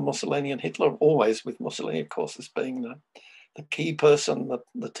parallel Mussolini and Hitler, always with Mussolini, of course, as being the key person,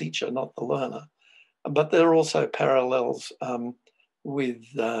 the teacher, not the learner. But there are also parallels with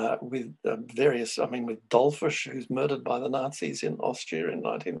various, I mean, with Dollfuss, who's murdered by the Nazis in Austria in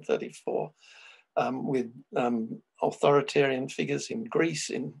 1934, with authoritarian figures in Greece,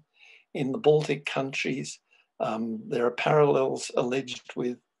 in the Baltic countries. There are parallels alleged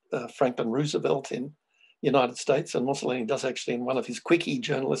with Franklin Roosevelt in the United States, and Mussolini does actually, in one of his quickie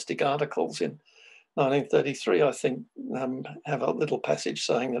journalistic articles in 1933, I think, have a little passage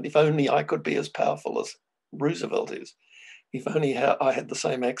saying that if only I could be as powerful as Roosevelt is, if only I had the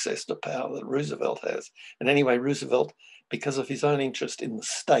same access to power that Roosevelt has. And anyway, Roosevelt, because of his own interest in the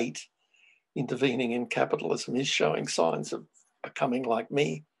state intervening in capitalism, is showing signs of becoming like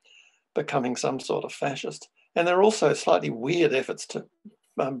me, becoming some sort of fascist. And there are also slightly weird efforts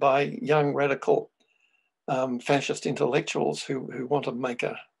by young radical fascist intellectuals who want to make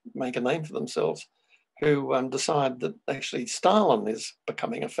a name for themselves, who decide that actually Stalin is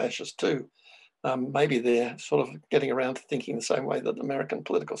becoming a fascist too. Maybe they're sort of getting around to thinking the same way that American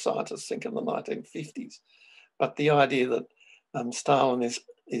political scientists think in the 1950s. But the idea that Stalin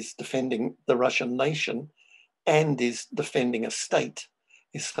is defending the Russian nation and is defending a state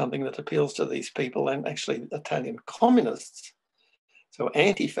is something that appeals to these people, and actually Italian communists, so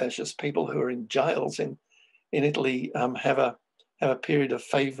anti-fascist people who are in jails in Italy, have a period of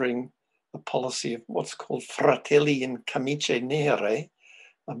favouring a policy of what's called fratelli in camicie nere,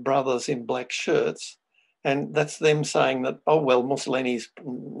 brothers in black shirts. And that's them saying that, oh, well, Mussolini's,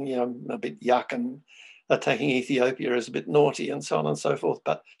 you know, a bit yuck and attacking Ethiopia is a bit naughty and so on and so forth.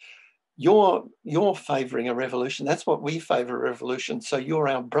 But you're favouring a revolution. That's what we favour, a revolution. So you're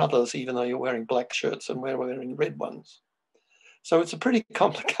our brothers, even though you're wearing black shirts and we're wearing red ones. So it's a pretty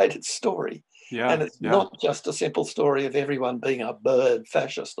complicated story. Yeah, and it's not just a simple story of everyone being a bird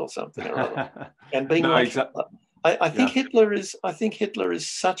fascist or something or other and being no, like exactly. I think Hitler is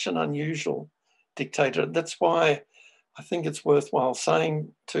such an unusual dictator. That's why I think it's worthwhile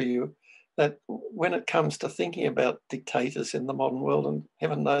saying to you that when it comes to thinking about dictators in the modern world, and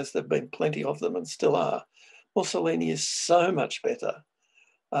heaven knows there have been plenty of them and still are, Mussolini is so much better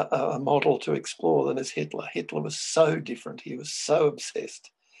a model to explore than is Hitler. Hitler was so different. He was so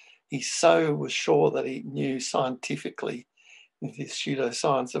obsessed. He so was sure that he knew scientifically, with his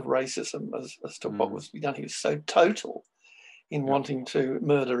pseudoscience of racism, as to what was to be done. He was so total in wanting to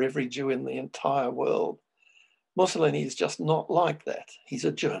murder every Jew in the entire world. Mussolini is just not like that. He's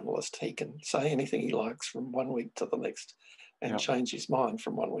a journalist. He can say anything he likes from one week to the next and change his mind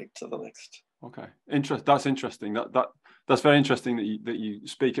from one week to the next. Okay, that's interesting. That's very interesting that you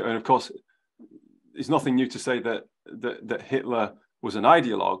speak it. And of course, it's nothing new to say that Hitler was an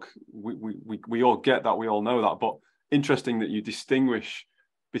ideologue. We all get that. We all know that. But interesting that you distinguish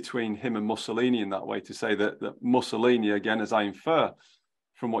between him and Mussolini in that way, to say that Mussolini, again, as I infer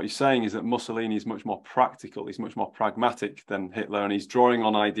from what you're saying, is that Mussolini is much more practical, he's much more pragmatic than Hitler, and he's drawing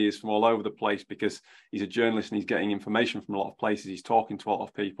on ideas from all over the place because he's a journalist and he's getting information from a lot of places, he's talking to a lot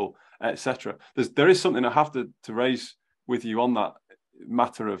of people, etc. There is something I have to raise with you on that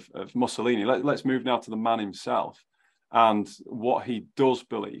matter of Mussolini. Let's move now to the man himself and what he does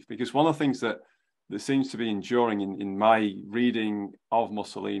believe, because one of the things that seems to be enduring in my reading of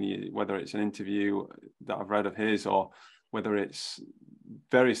Mussolini, whether it's an interview that I've read of his or whether it's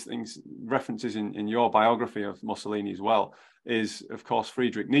various things, references in your biography of Mussolini as well, is of course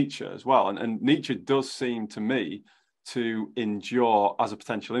Friedrich Nietzsche as well. And Nietzsche does seem to me to endure as a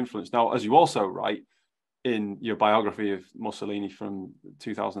potential influence. Now, as you also write in your biography of Mussolini from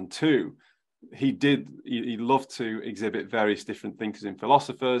 2002, he loved to exhibit various different thinkers and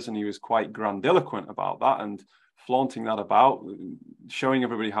philosophers, and he was quite grandiloquent about that and flaunting that about, showing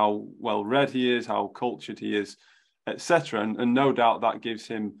everybody how well read he is, how cultured he is, etc. And no doubt that gives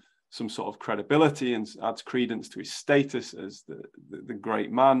him some sort of credibility and adds credence to his status as the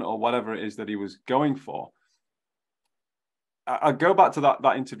great man, or whatever it is that he was going for. I go back to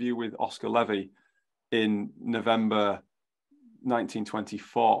that interview with Oscar Levy in November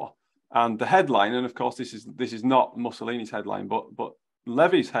 1924, and the headline, and of course this is not Mussolini's headline, but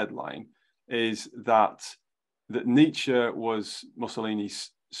Levy's headline is that Nietzsche was Mussolini's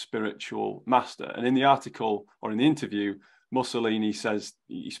spiritual master. And in the article, or in the interview, Mussolini says,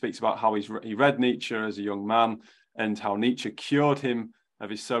 he speaks about how he read Nietzsche as a young man and how Nietzsche cured him of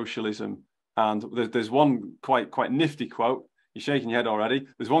his socialism. And there's one quite nifty quote. You're shaking your head already.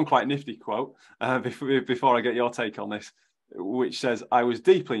 There's one quite nifty quote before I get your take on this, which says, I was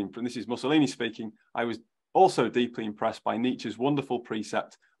deeply, and this is Mussolini speaking, I was also deeply impressed by Nietzsche's wonderful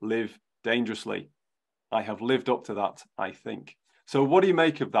precept, live dangerously. I have lived up to that, I think. So what do you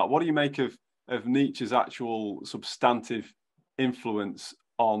make of that? What do you make of Nietzsche's actual substantive influence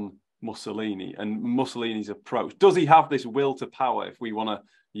on Mussolini and Mussolini's approach? Does he have this will to power, if we want to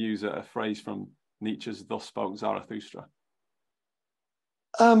use a phrase from Nietzsche's Thus Spoke Zarathustra?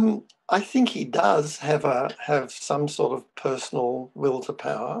 I think he does have some sort of personal will to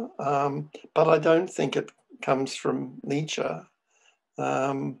power, but I don't think it comes from Nietzsche.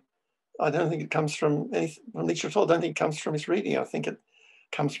 I don't think it comes from Nietzsche at all. I don't think it comes from his reading. I think it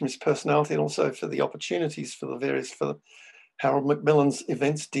comes from his personality, and also for the opportunities for Harold Macmillan's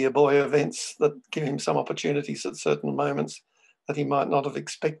events, dear boy events, that give him some opportunities at certain moments that he might not have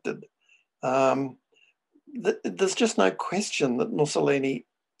expected. There's just no question that Mussolini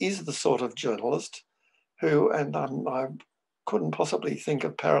is the sort of journalist who, and I couldn't possibly think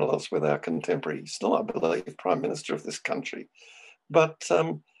of parallels with our contemporary, still I believe, Prime Minister of this country, but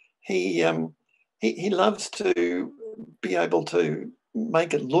he loves to be able to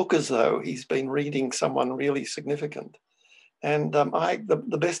make it look as though he's been reading someone really significant. And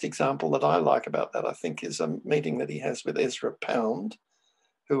the best example that I like about that, I think, is a meeting that he has with Ezra Pound,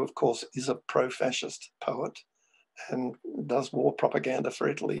 who, of course, is a pro-fascist poet and does war propaganda for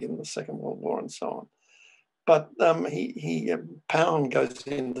Italy in the Second World War and so on. But Pound goes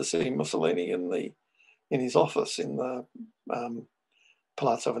in to see Mussolini in his office in the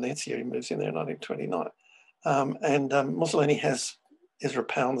Palazzo Venezia. He moves in there in 1929. And Mussolini has Ezra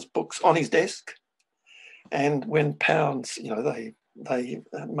Pound's books on his desk. And when Pound's, they they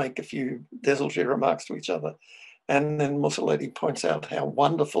make a few desultory remarks to each other. And then Mussolini points out how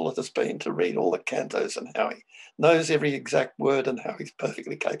wonderful it has been to read all the cantos and how he knows every exact word and how he's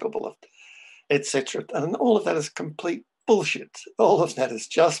perfectly capable of, etc. And all of that is complete bullshit. All of that is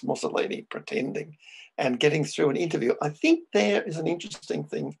just Mussolini pretending and getting through an interview. I think there is an interesting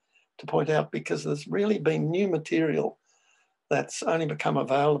thing to point out, because there's really been new material that's only become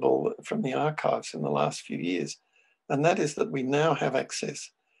available from the archives in the last few years. And that is that we now have access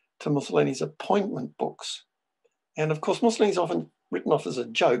to Mussolini's appointment books. And of course, Mussolini's often written off as a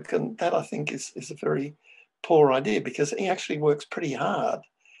joke, and that I think is a very poor idea, because he actually works pretty hard.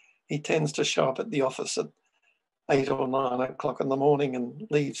 He tends to show up at the office at 8 or 9 o'clock in the morning and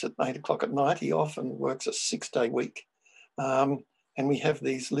leaves at 8 o'clock at night. He often works a 6-day week. And we have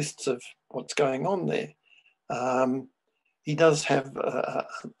these lists of what's going on there. He does have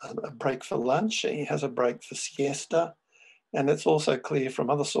a break for lunch. He has a break for siesta. And it's also clear from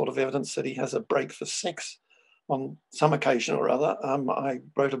other sort of evidence that he has a break for sex on some occasion or other. I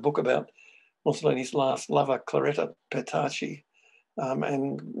wrote a book about Mussolini's last lover, Claretta Petacci,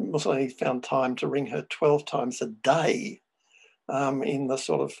 and Mussolini found time to ring her 12 times a day in the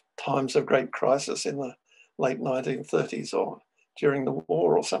sort of times of great crisis in the late 1930s or during the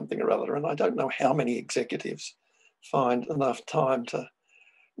war or something or other. And I don't know how many executives find enough time to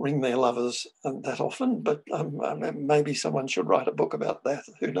ring their lovers that often, but maybe someone should write a book about that,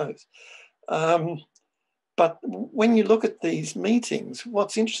 who knows. But when you look at these meetings,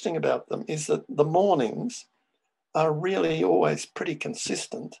 what's interesting about them is that the mornings are really always pretty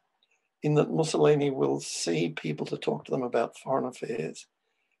consistent, in that Mussolini will see people to talk to them about foreign affairs.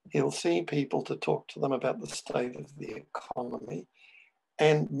 He'll see people to talk to them about the state of the economy.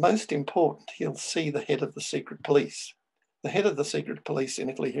 And most important, he'll see the head of the secret police. The head of the secret police in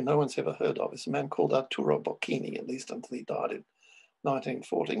Italy, who no one's ever heard of, is a man called Arturo Bocchini, at least until he died in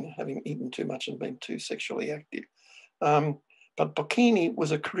 1914, having eaten too much and been too sexually active. But Bocchini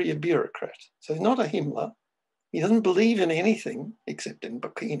was a career bureaucrat. So he's not a Himmler. He doesn't believe in anything except in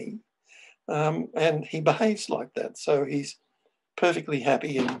Bocchini. And he behaves like that. So he's perfectly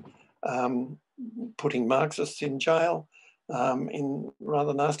happy in putting Marxists in jail in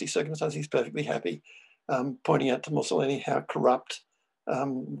rather nasty circumstances. He's perfectly happy pointing out to Mussolini how corrupt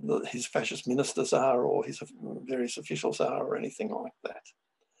his fascist ministers are, or his various officials are, or anything like that.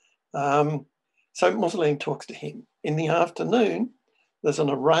 So Mussolini talks to him. In the afternoon, there's an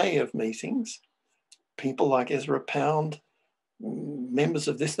array of meetings. People like Ezra Pound, members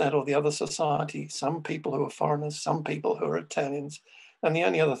of this, that, or the other society, some people who are foreigners, some people who are Italians. And the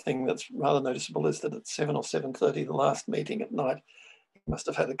only other thing that's rather noticeable is that at 7 or 7:30, the last meeting at night, he must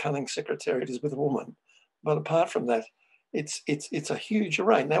have had a cunning secretary, it is with a woman. But apart from that, it's a huge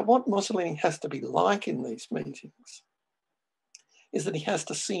array. Now, what Mussolini has to be like in these meetings is that he has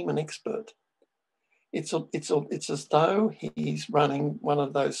to seem an expert. It's as though he's running one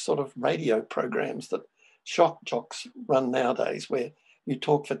of those sort of radio programs that shock jocks run nowadays, where you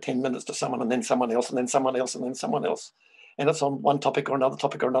talk for 10 minutes to someone and then someone else and then someone else and then someone else. And it's on one topic or another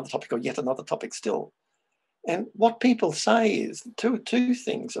topic or another topic or yet another topic still. And what people say is two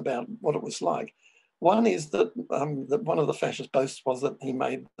things about what it was like. One is that one of the fascist boasts was that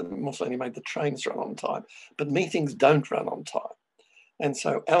Mussolini made the trains run on time, but meetings don't run on time. And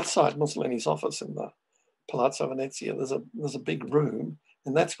so outside Mussolini's office in the Palazzo Venezia, there's a big room,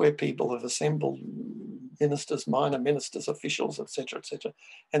 and that's where people have assembled, ministers, minor ministers, officials, etc.,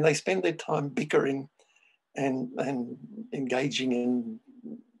 and they spend their time bickering and engaging in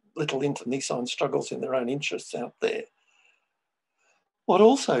little internecine struggles in their own interests out there. What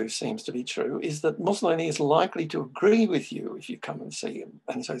also seems to be true is that Mussolini is likely to agree with you if you come and see him.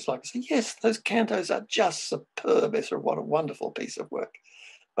 And so he's like to say, yes, those cantos are just superb, Ezra, what a wonderful piece of work.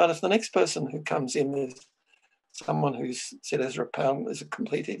 But if the next person who comes in is someone who's said Ezra Pound is a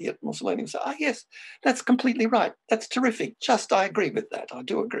complete idiot, Mussolini will say, yes, that's completely right. That's terrific. Just, I agree with that. I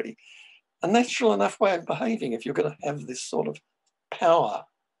do agree. A natural enough way of behaving if you're going to have this sort of power.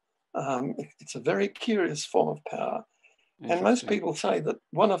 It's a very curious form of power. And most people say that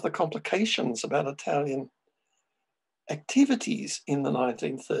one of the complications about Italian activities in the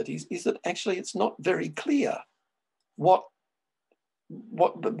 1930s is that actually it's not very clear what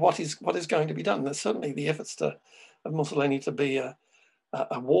is going to be done. There's certainly the efforts of Mussolini to be a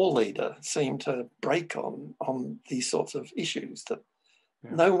war leader seem to break on these sorts of issues, that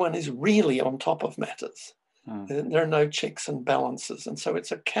no one is really on top of matters. There are no checks and balances. And so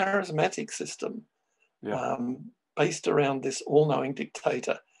it's a charismatic system. Based around this all-knowing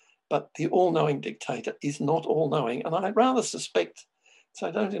dictator. But the all-knowing dictator is not all-knowing. And I rather suspect, so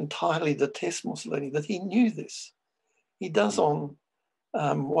I don't entirely detest Mussolini, that he knew this. He does on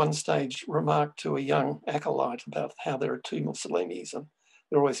one stage remarked to a young acolyte about how there are two Mussolinis and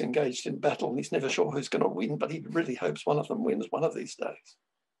they're always engaged in battle and he's never sure who's going to win, but he really hopes one of them wins one of these days.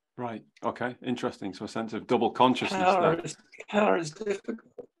 Right. Okay. Interesting. So a sense of double consciousness there. Power is difficult.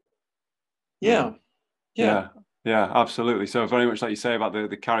 Yeah. Mm. Yeah. Yeah, absolutely. So very much like you say about the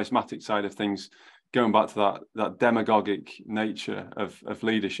charismatic side of things, going back to that demagogic nature of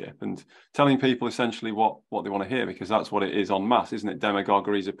leadership and telling people essentially what they want to hear, because that's what it is en masse, isn't it?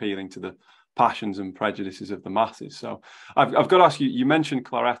 Demagoguery is appealing to the passions and prejudices of the masses. So I've got to ask you, you mentioned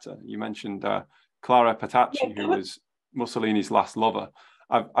Claretta, you mentioned Clara Petacci, who was Mussolini's last lover.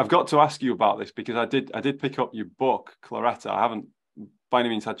 I've got to ask you about this because I did pick up your book, Claretta. I haven't by any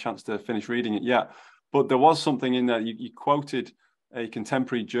means had a chance to finish reading it yet, but there was something in there. You quoted a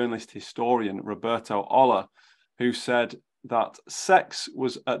contemporary journalist historian, Roberto Olla, who said that sex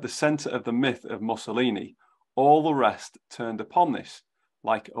was at the center of the myth of Mussolini. All the rest turned upon this,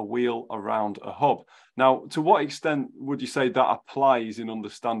 like a wheel around a hub. Now, to what extent would you say that applies in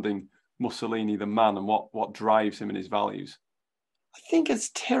understanding Mussolini, the man, and what drives him and his values? I think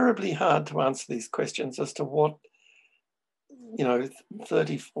it's terribly hard to answer these questions as to what,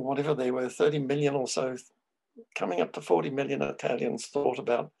 30, or whatever they were, 30 million or so, coming up to 40 million Italians thought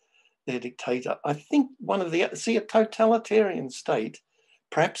about their dictator. I think a totalitarian state,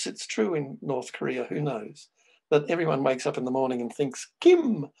 perhaps it's true in North Korea, who knows, that everyone wakes up in the morning and thinks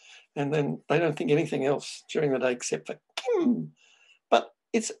Kim, and then they don't think anything else during the day except for Kim. But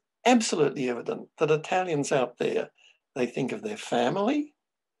it's absolutely evident that Italians out there, they think of their family,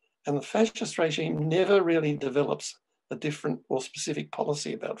 and the fascist regime never really develops a different or specific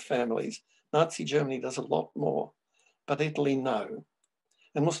policy about families. Nazi Germany does a lot more, but Italy, no.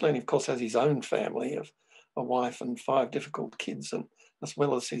 And Mussolini, of course, has his own family of a wife and 5 difficult kids, and as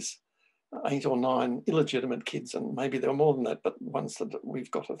well as his 8 or 9 illegitimate kids, and maybe there were more than that, but ones that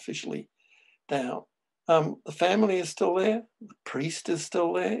we've got officially down. The family is still there. The priest is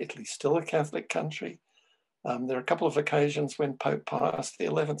still there. Italy's still a Catholic country. There are a couple of occasions when Pope Pius XI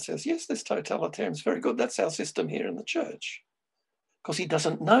says, yes, this totalitarian is very good. That's our system here in the church. Because he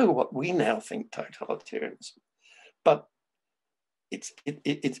doesn't know what we now think totalitarianism. But it's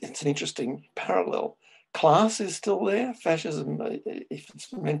an interesting parallel. Class is still there. Fascism, if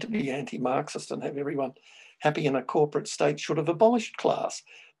it's meant to be anti-Marxist and have everyone happy in a corporate state, should have abolished class.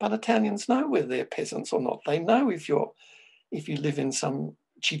 But Italians know whether they're peasants or not. They know if you live in some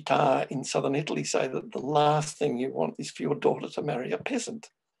città in southern Italy, say that the last thing you want is for your daughter to marry a peasant.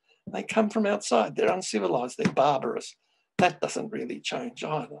 They come from outside. They're uncivilized. They're barbarous. That doesn't really change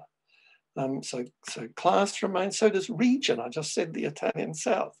either. So class remains. So does region. I just said the Italian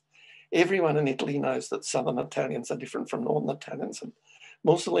South. Everyone in Italy knows that southern Italians are different from northern Italians. And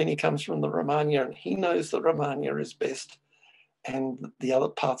Mussolini comes from the Romagna, and he knows that Romagna is best, and the other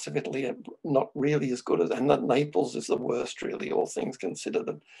parts of Italy are not really as good as, and that Naples is the worst, really, all things considered.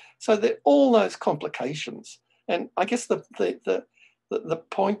 And so there are all those complications. And I guess the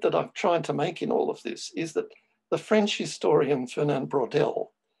point that I'm trying to make in all of this is that the French historian Fernand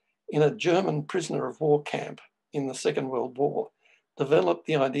Braudel, in a German prisoner of war camp in the Second World War, developed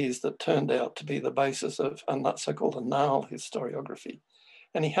the ideas that turned out to be the basis of a so-called annal historiography.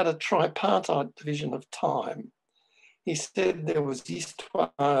 And he had a tripartite division of time. He said there was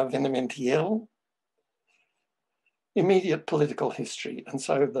histoire événementielle, immediate political history, and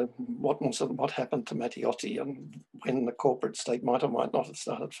so what happened to Matteotti and when the corporate state might or might not have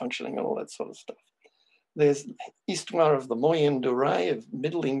started functioning and all that sort of stuff. There's histoire of the moyenne durée, of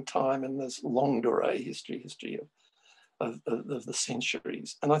middling time, and there's longue durée, history of the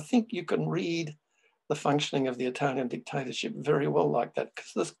centuries. And I think you can read the functioning of the Italian dictatorship very well like that,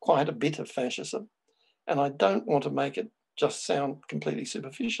 because there's quite a bit of fascism. And I don't want to make it just sound completely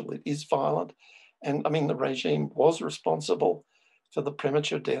superficial. It is violent. And I mean, the regime was responsible for the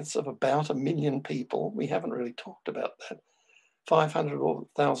premature deaths of about 1 million people. We haven't really talked about that.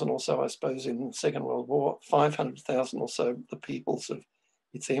 500,000 or so, I suppose, in the Second World War, 500,000 or so the peoples of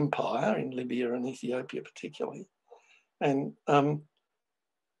its empire in Libya and Ethiopia particularly. And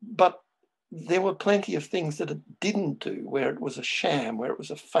but there were plenty of things that it didn't do, where it was a sham, where it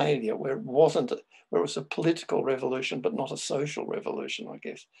was a failure, where it was a political revolution, but not a social revolution, I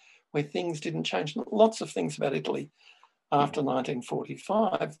guess, where things didn't change. Lots of things about Italy after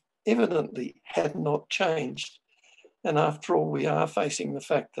 1945 evidently had not changed. And after all, we are facing the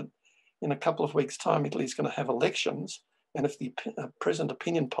fact that in a couple of weeks' time, Italy is going to have elections. And if the present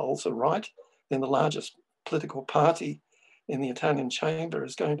opinion polls are right, then the largest political party in the Italian chamber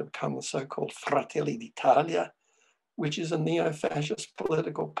is going to become the so-called Fratelli d'Italia, which is a neo-fascist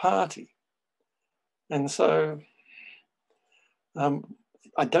political party. And so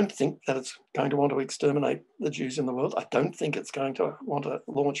I don't think that it's going to want to exterminate the Jews in the world. I don't think it's going to want to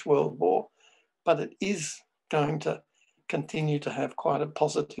launch world war, but it is going to continue to have quite a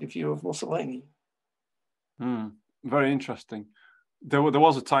positive view of Mussolini. Very interesting. There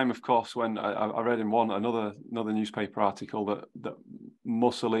was a time, of course, when I read in another newspaper article that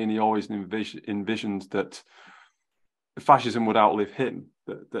Mussolini always envisioned that fascism would outlive him,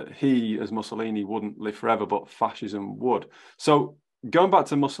 that he, as Mussolini, wouldn't live forever, but fascism would. So going back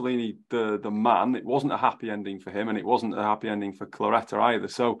to Mussolini, the man, it wasn't a happy ending for him, and it wasn't a happy ending for Cloretta either.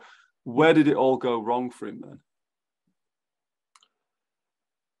 So where did it all go wrong for him then?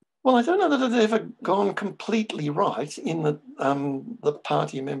 Well, I don't know that it had ever gone completely right in that the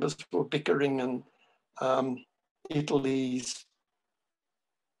party members were bickering and Italy's...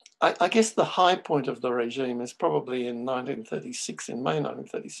 I guess the high point of the regime is probably in 1936, in May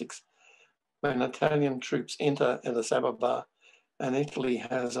 1936, when Italian troops enter Addis Ababa and Italy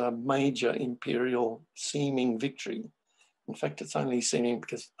has a major imperial seeming victory. In fact, it's only seeming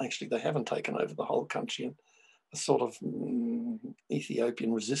because actually they haven't taken over the whole country, and a sort of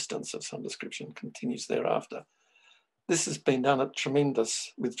Ethiopian resistance of some description continues thereafter. This has been done with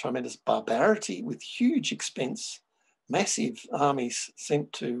tremendous barbarity, with huge expense, massive armies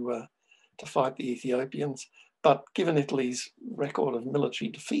sent to fight the Ethiopians. But given Italy's record of military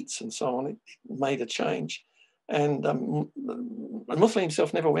defeats and so on, it made a change. And Mussolini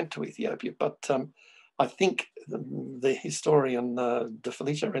himself never went to Ethiopia, but I think the historian Renzo De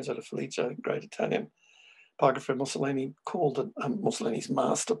Felice, great Italian biographer of Mussolini, called it Mussolini's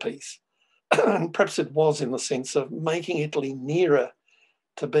masterpiece. And perhaps it was in the sense of making Italy nearer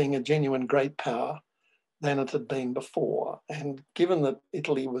to being a genuine great power than it had been before. And given that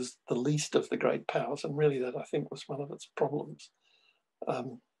Italy was the least of the great powers, and really that I think was one of its problems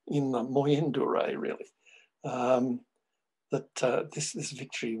in the moyen durée, really, that this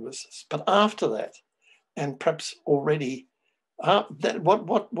victory was... But after that, and perhaps already,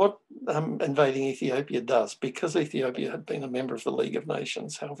 what invading Ethiopia does, because Ethiopia had been a member of the League of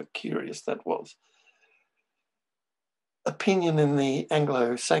Nations, however curious that was, opinion in the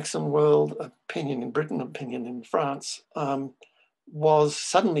Anglo-Saxon world, opinion in Britain, opinion in France, was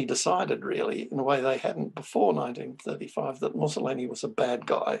suddenly decided, really, in a way they hadn't before 1935, that Mussolini was a bad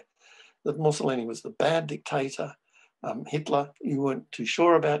guy, that Mussolini was the bad dictator. Hitler, you weren't too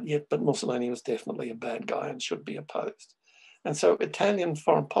sure about yet, but Mussolini was definitely a bad guy and should be opposed. And so Italian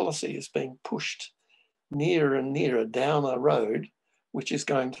foreign policy is being pushed nearer and nearer down a road which is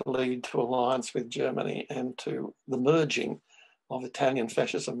going to lead to alliance with Germany and to the merging of Italian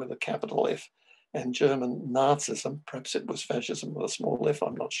fascism with a capital F and German Nazism, perhaps it was fascism with a small f,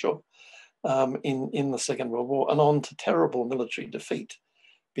 I'm not sure, in the Second World War, and on to terrible military defeat.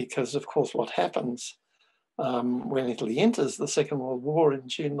 Because, of course, what happens when Italy enters the Second World War in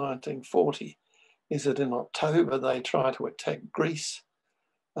June 1940 is that in October they try to attack Greece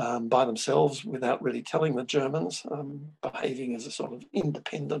by themselves without really telling the Germans, behaving as a sort of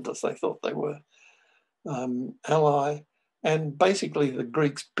independent, as they thought they were, ally. And basically the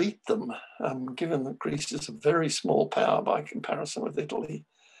Greeks beat them, given that Greece is a very small power by comparison with Italy.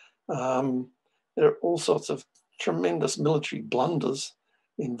 There are all sorts of tremendous military blunders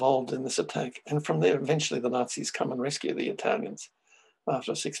involved in this attack. And from there, eventually the Nazis come and rescue the Italians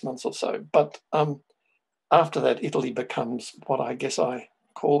after 6 months or so. But after that, Italy becomes what I guess I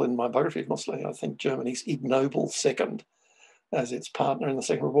call in my biography of Mussolini, I think, Germany's ignoble second as its partner in the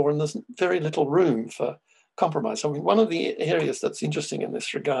Second World War. And there's very little room for compromise. I mean, one of the areas that's interesting in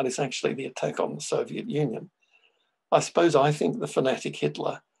this regard is actually the attack on the Soviet Union. I think the fanatic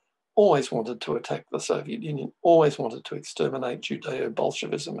Hitler always wanted to attack the Soviet Union, always wanted to exterminate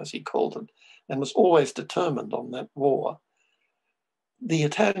Judeo-Bolshevism, as he called it, and was always determined on that war. The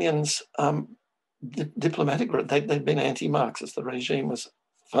Italians, they'd been anti-Marxist. The regime was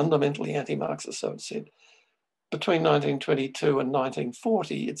fundamentally anti-Marxist, so it said. Between 1922 and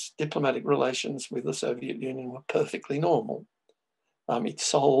 1940, its diplomatic relations with the Soviet Union were perfectly normal. It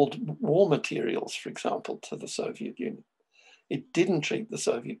sold war materials, for example, to the Soviet Union. It didn't treat the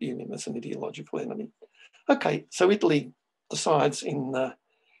Soviet Union as an ideological enemy. Okay, so Italy decides in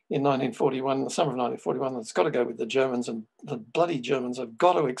 1941, the summer of 1941, it's got to go with the Germans, and the bloody Germans have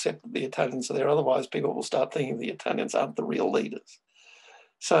got to accept that the Italians are there, otherwise people will start thinking the Italians aren't the real leaders.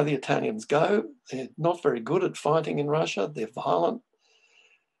 So the Italians go. They're not very good at fighting in Russia. They're violent,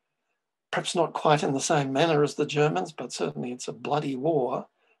 perhaps not quite in the same manner as the Germans, but certainly it's a bloody war.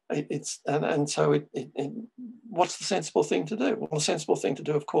 So what's the sensible thing to do? Well, the sensible thing to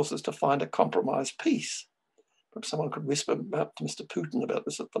do, of course, is to find a compromise peace. Perhaps someone could whisper about to Mr. Putin about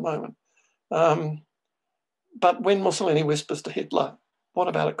this at the moment. But when Mussolini whispers to Hitler, what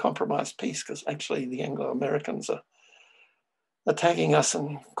about a compromise peace? Because actually the Anglo-Americans are attacking us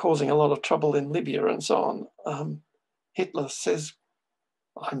and causing a lot of trouble in Libya and so on. Hitler says,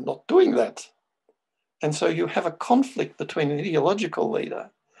 I'm not doing that. And so you have a conflict between an ideological leader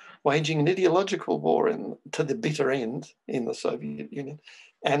waging an ideological war to the bitter end in the Soviet Union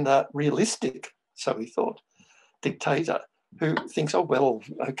and a realistic, so he thought, dictator who thinks, oh, well,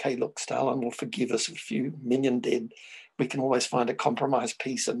 okay, look, Stalin will forgive us a few million dead. We can always find a compromise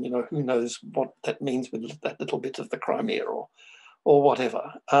peace, and, who knows what that means with that little bit of the Crimea or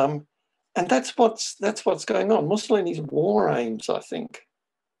whatever. And that's what's going on. Mussolini's war aims, I think,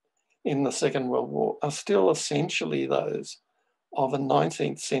 in the Second World War are still essentially those of a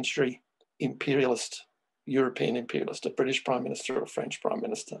 19th century imperialist, European imperialist, a British Prime Minister or a French Prime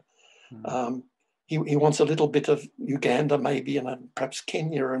Minister. He wants a little bit of Uganda maybe, and perhaps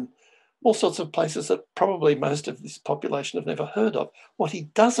Kenya and all sorts of places that probably most of this population have never heard of. What he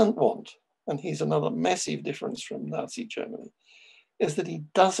doesn't want, and here's another massive difference from Nazi Germany, is that he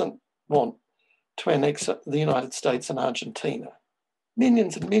doesn't want to annex the United States and Argentina.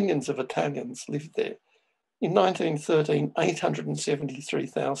 Millions and millions of Italians lived there. In 1913,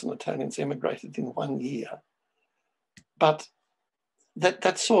 873,000 Italians emigrated in 1 year. But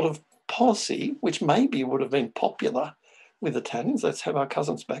that sort of policy, which maybe would have been popular with Italians, let's have our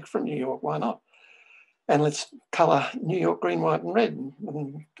cousins back from New York, why not? And let's colour New York green, white and red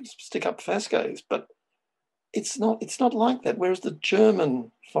and stick up Fascos. But it's not like that. Whereas the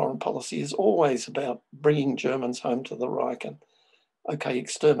German foreign policy is always about bringing Germans home to the Reich and, okay,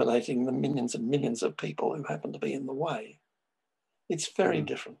 exterminating the millions and millions of people who happen to be in the way. It's very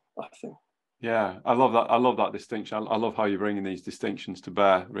different, I think. Yeah, I love that. I love that distinction. I love how you're bringing these distinctions to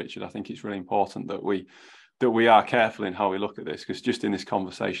bear, Richard. I think it's really important that we are careful in how we look at this, because just in this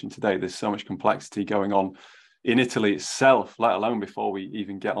conversation today, there's so much complexity going on in Italy itself, let alone before we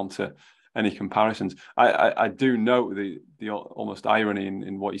even get onto any comparisons. I do note the almost irony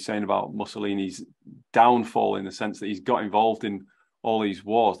in what you're saying about Mussolini's downfall, in the sense that he's got involved in all these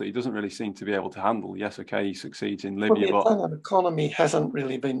wars that he doesn't really seem to be able to handle. Yes, okay, he succeeds in Libya, well, the Italian economy hasn't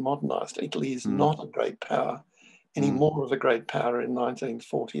really been modernised. Italy is not a great power, any more of a great power in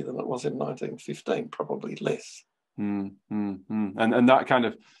 1940 than it was in 1915, probably less. And that kind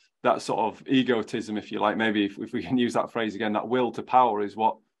of, that sort of egotism, if you like, maybe if we can use that phrase again, that will to power is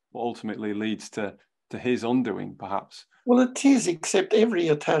what ultimately leads to his undoing, perhaps. Well, it is, except every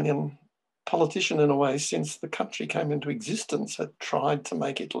Italian politician, in a way, since the country came into existence, had tried to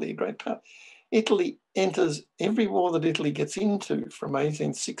make Italy a great power. Italy enters every war that Italy gets into from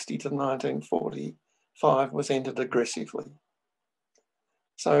 1860 to 1945 was entered aggressively.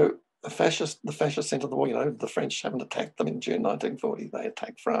 So the fascists entered the war. The French haven't attacked them in June 1940. They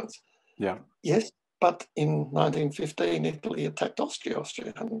attacked France. Yeah. Yes, but in 1915, Italy attacked Austria.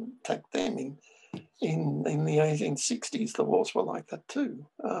 Austria hadn't attacked them. In the 1860s, the wars were like that too.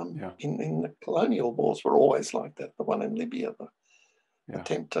 In the colonial wars were always like that. The one in Libya, the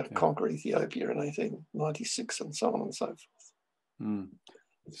attempt to conquer Ethiopia in 1896, and so on and so forth.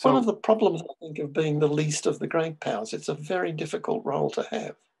 So, one of the problems, I think, of being the least of the great powers, it's a very difficult role to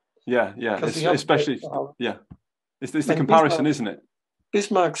have. Yeah. Especially, it's the comparison, isn't it?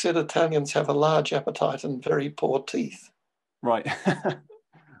 Bismarck said Italians have a large appetite and very poor teeth. Right.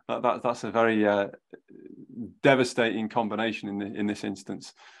 That's a very devastating combination in this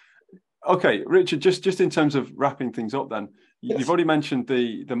instance. Okay, Richard, just in terms of wrapping things up then, you've already mentioned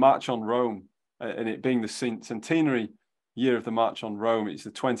the March on Rome, and it being the centenary year of the March on Rome. It's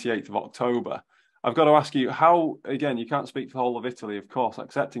the 28th of October. I've got to ask you how, again, you can't speak for the whole of Italy, of course,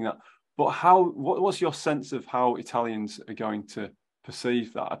 accepting that, but what's your sense of how Italians are going to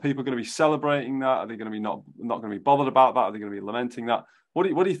perceive that? Are people going to be celebrating that? Are they going to be not going to be bothered about that? Are they going to be lamenting that? What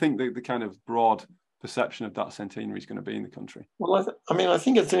do you think the kind of broad perception of that centenary is going to be in the country? Well, I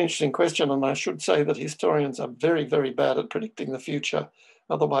think it's an interesting question, and I should say that historians are very, very bad at predicting the future.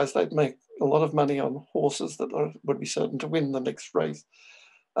 Otherwise, they'd make a lot of money on horses that would be certain to win the next race.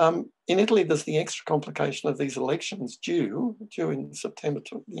 In Italy, there's the extra complication of these elections due in September,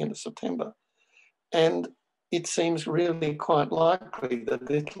 to the end of September. And it seems really quite likely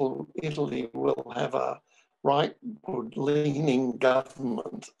that Italy will have a rightward-leaning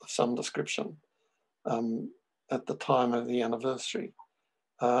government of some description at the time of the anniversary,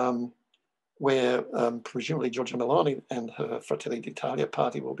 where presumably Giorgia Meloni and her Fratelli d'Italia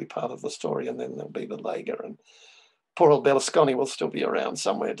party will be part of the story, and then there'll be the Lega, and poor old Berlusconi will still be around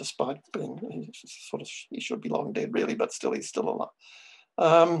somewhere, despite being he should be long dead really, but still he's still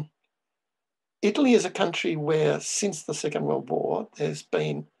alive. Italy is a country where, since the Second World War, there's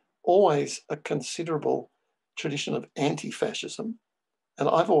been always a considerable tradition of anti-fascism. And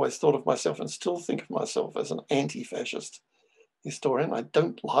I've always thought of myself, and still think of myself, as an anti-fascist historian. I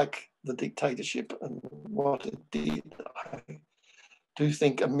don't like the dictatorship and what it did. I do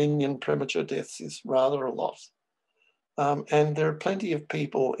think 1 million premature deaths is rather a lot. And there are plenty of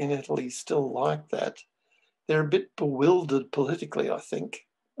people in Italy still like that. They're a bit bewildered politically, I think,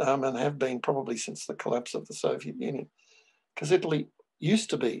 and have been probably since the collapse of the Soviet Union, because Italy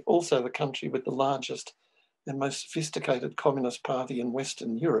used to be also the country with the largest and most sophisticated communist party in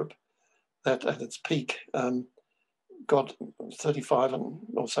Western Europe, that at its peak got 35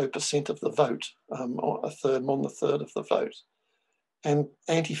 or so percent of the vote, or more than a third of the vote. And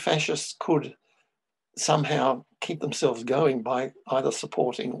anti-fascists could somehow keep themselves going by either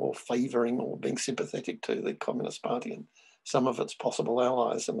supporting or favouring or being sympathetic to the Communist Party and some of its possible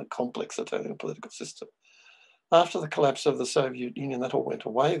allies in the complex Italian political system. After the collapse of the Soviet Union, that all went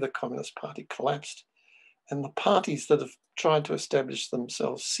away. The Communist Party collapsed. And the parties that have tried to establish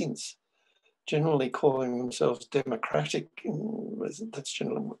themselves since, generally calling themselves democratic, that's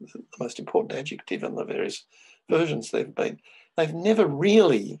generally the most important adjective in the various versions they've never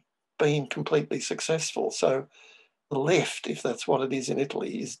really been completely successful. So the left, if that's what it is in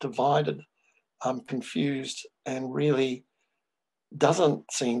Italy, is divided, confused, and really doesn't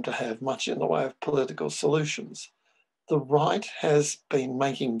seem to have much in the way of political solutions. The right has been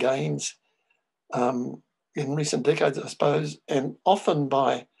making gains in recent decades, I suppose, and often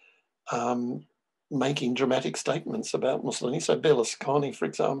by making dramatic statements about Mussolini. So Berlusconi, for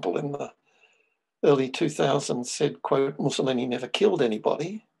example, in the early 2000s said, quote, "Mussolini never killed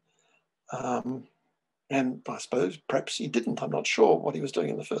anybody." And I suppose perhaps he didn't. I'm not sure what he was doing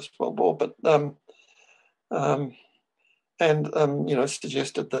in the First World War, but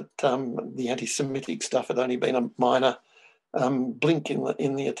suggested that the anti-Semitic stuff had only been a minor blink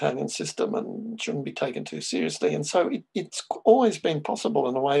in the Italian system and shouldn't be taken too seriously. And so it's always been possible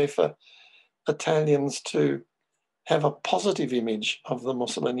in a way for Italians to have a positive image of the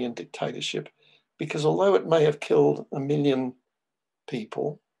Mussolinian dictatorship, because although it may have killed 1 million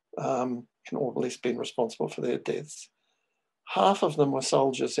people, or at least been responsible for their deaths, half of them were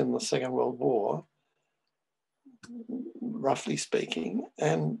soldiers in the Second World War, roughly speaking,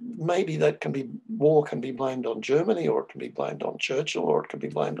 and maybe war can be blamed on Germany, or it can be blamed on Churchill, or it can be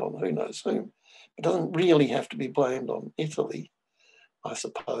blamed on who knows whom. It doesn't really have to be blamed on Italy, I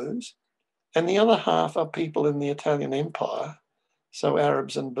suppose. And the other half are people in the Italian Empire, so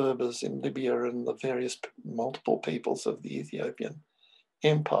Arabs and Berbers in Libya and the various multiple peoples of the Ethiopian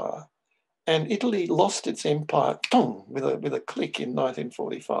Empire. And Italy lost its empire with a click in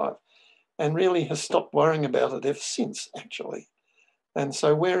 1945, and really has stopped worrying about it ever since, actually. And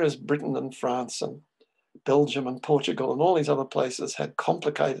so whereas Britain and France and Belgium and Portugal and all these other places had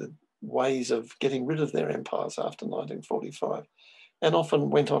complicated ways of getting rid of their empires after 1945, and often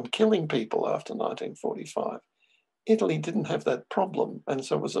went on killing people after 1945, Italy didn't have that problem, and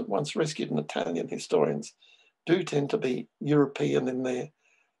so was at once rescued. And Italian historians do tend to be European in their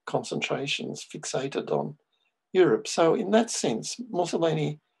concentrations, fixated on Europe. So in that sense,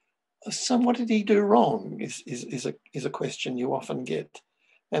 Mussolini, so what did he do wrong is a question you often get.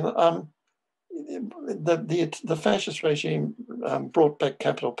 And the fascist regime brought back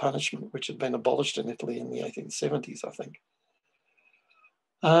capital punishment, which had been abolished in Italy in the 1870s, I think.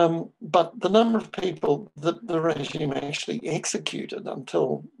 But the number of people that the regime actually executed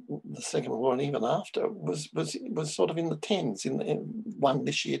until the Second World War and even after was sort of in the tens, in one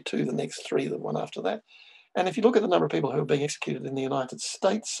this year, two the next, three the one after that. And if you look at the number of people who were being executed in the United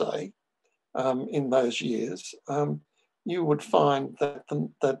States, say, in those years, you would find that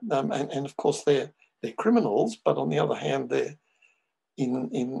and of course they're criminals, but on the other hand, they're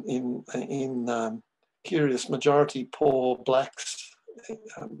in curious majority poor blacks,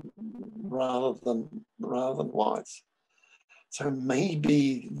 rather than whites. So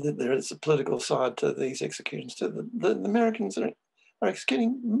maybe there is a political side to these executions too. The Americans are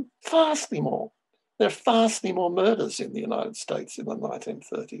executing vastly more. There are vastly more murders in the United States in the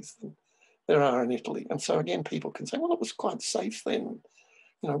 1930s than there are in Italy. And so again, people can say, well, it was quite safe then.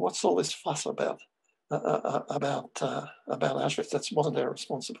 What's all this fuss about Auschwitz? That wasn't our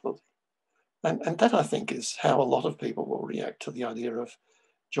responsibility. And that, I think, is how a lot of people will react to the idea of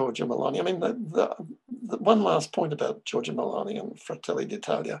Giorgio Meloni. I mean, the one last point about Giorgio Meloni and Fratelli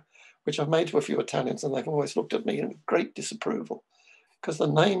d'Italia, which I've made to a few Italians, and they've always looked at me in great disapproval, because the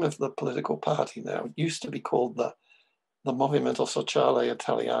name of the political party now used to be called the Movimento Sociale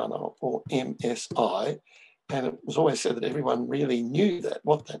Italiano, or MSI, and it was always said that everyone really knew that.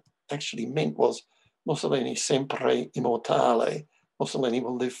 What that actually meant was Mussolini sempre immortale, Mussolini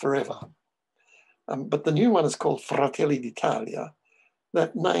will live forever. But the new one is called Fratelli d'Italia,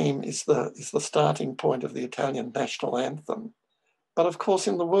 that name is the starting point of the Italian national anthem. But of course,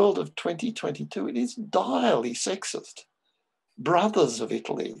 in the world of 2022, it is direly sexist. Brothers of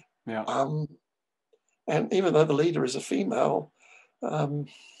Italy. Yeah. And even though the leader is a female,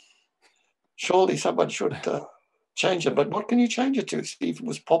 surely someone should change it. But what can you change it to? See, if it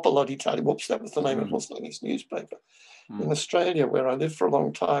was Popolo d'Italia, whoops, that was the name of Mussolini's newspaper. In Australia, where I lived for a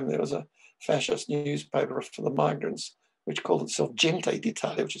long time, there was a fascist newspaper for the migrants, which called itself Gente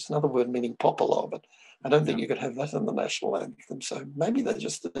d'Italia, which is another word meaning Popolo, but I don't think you could have that in the national anthem. So maybe they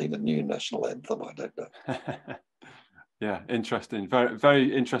just need a new national anthem. I don't know. Yeah, interesting. Very,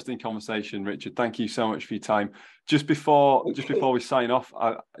 very interesting conversation, Richard. Thank you so much for your time. Just before we sign off,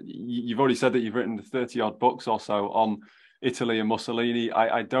 you've already said that you've written 30-odd books or so on Italy and Mussolini.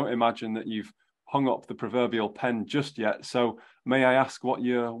 I don't imagine that you've hung up the proverbial pen just yet. So may I ask what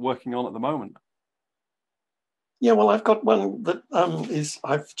you're working on at the moment? Yeah, well, I've got one that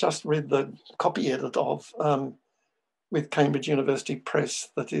I've just read the copy edit of with Cambridge University Press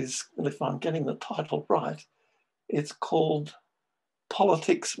that is, if I'm getting the title right, it's called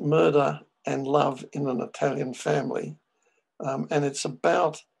Politics, Murder and Love in an Italian Family. And it's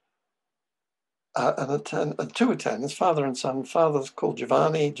about two Italians, father and son. Father's called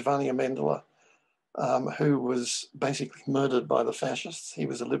Giovanni Amendola, who was basically murdered by the fascists. He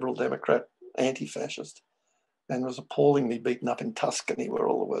was a liberal Democrat, anti-fascist, and was appallingly beaten up in Tuscany, where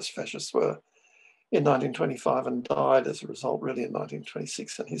all the worst fascists were, in 1925, and died as a result, really, in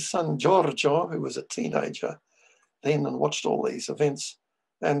 1926. And his son, Giorgio, who was a teenager then and watched all these events,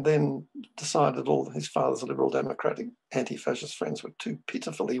 and then decided all his father's liberal democratic anti-fascist friends were too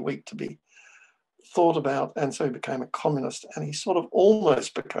pitifully weak to be thought about, and so he became a communist, and he sort of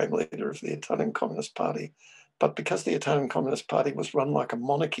almost became leader of the Italian Communist Party. But because the Italian Communist Party was run like a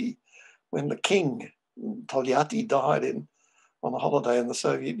monarchy, when the king, Togliatti, died on a holiday in the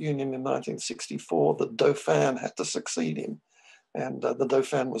Soviet Union in 1964, the Dauphin had to succeed him. And the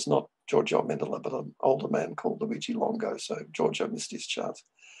Dauphin was not Giorgio Amendola, but an older man called Luigi Longo. So Giorgio missed his chance.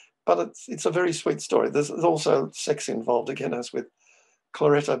 But it's a very sweet story. There's also sex involved again, as with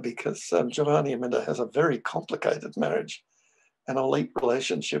Claretta, because Giovanni Amendola has a very complicated marriage and a late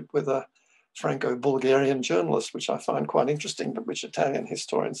relationship with a Franco-Bulgarian journalist, which I find quite interesting, but which Italian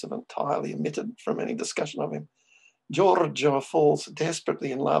historians have entirely omitted from any discussion of him. Giorgio falls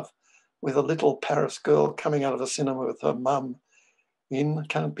desperately in love with a little Paris girl coming out of a cinema with her mum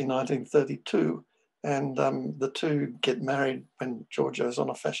can't be 1932, and the two get married when Giorgio's on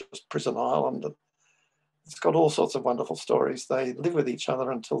a fascist prison island. It's got all sorts of wonderful stories. They live with each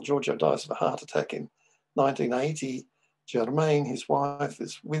other until Giorgio dies of a heart attack in 1980. Germaine, his wife,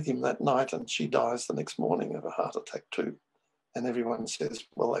 is with him that night, and she dies the next morning of a heart attack too. And everyone says,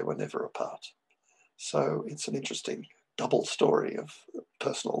 well, they were never apart. So it's an interesting double story of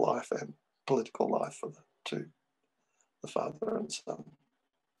personal life and political life for the two, the father and son.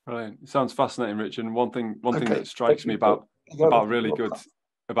 Brilliant. It sounds fascinating, Richard. And one thing that strikes me about really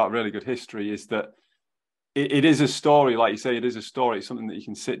good history is that it is a story, like you say, it is a story. It's something that you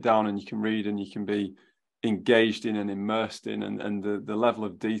can sit down and you can read and you can be engaged in and immersed in, and the level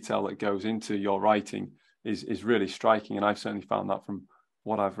of detail that goes into your writing is really striking. And I've certainly found that from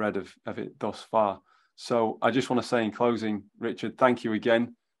what I've read of it thus far. So I just want to say in closing, Richard, thank you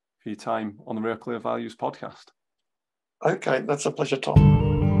again for your time on the Real Clear Values podcast. Okay, that's a pleasure, Tom.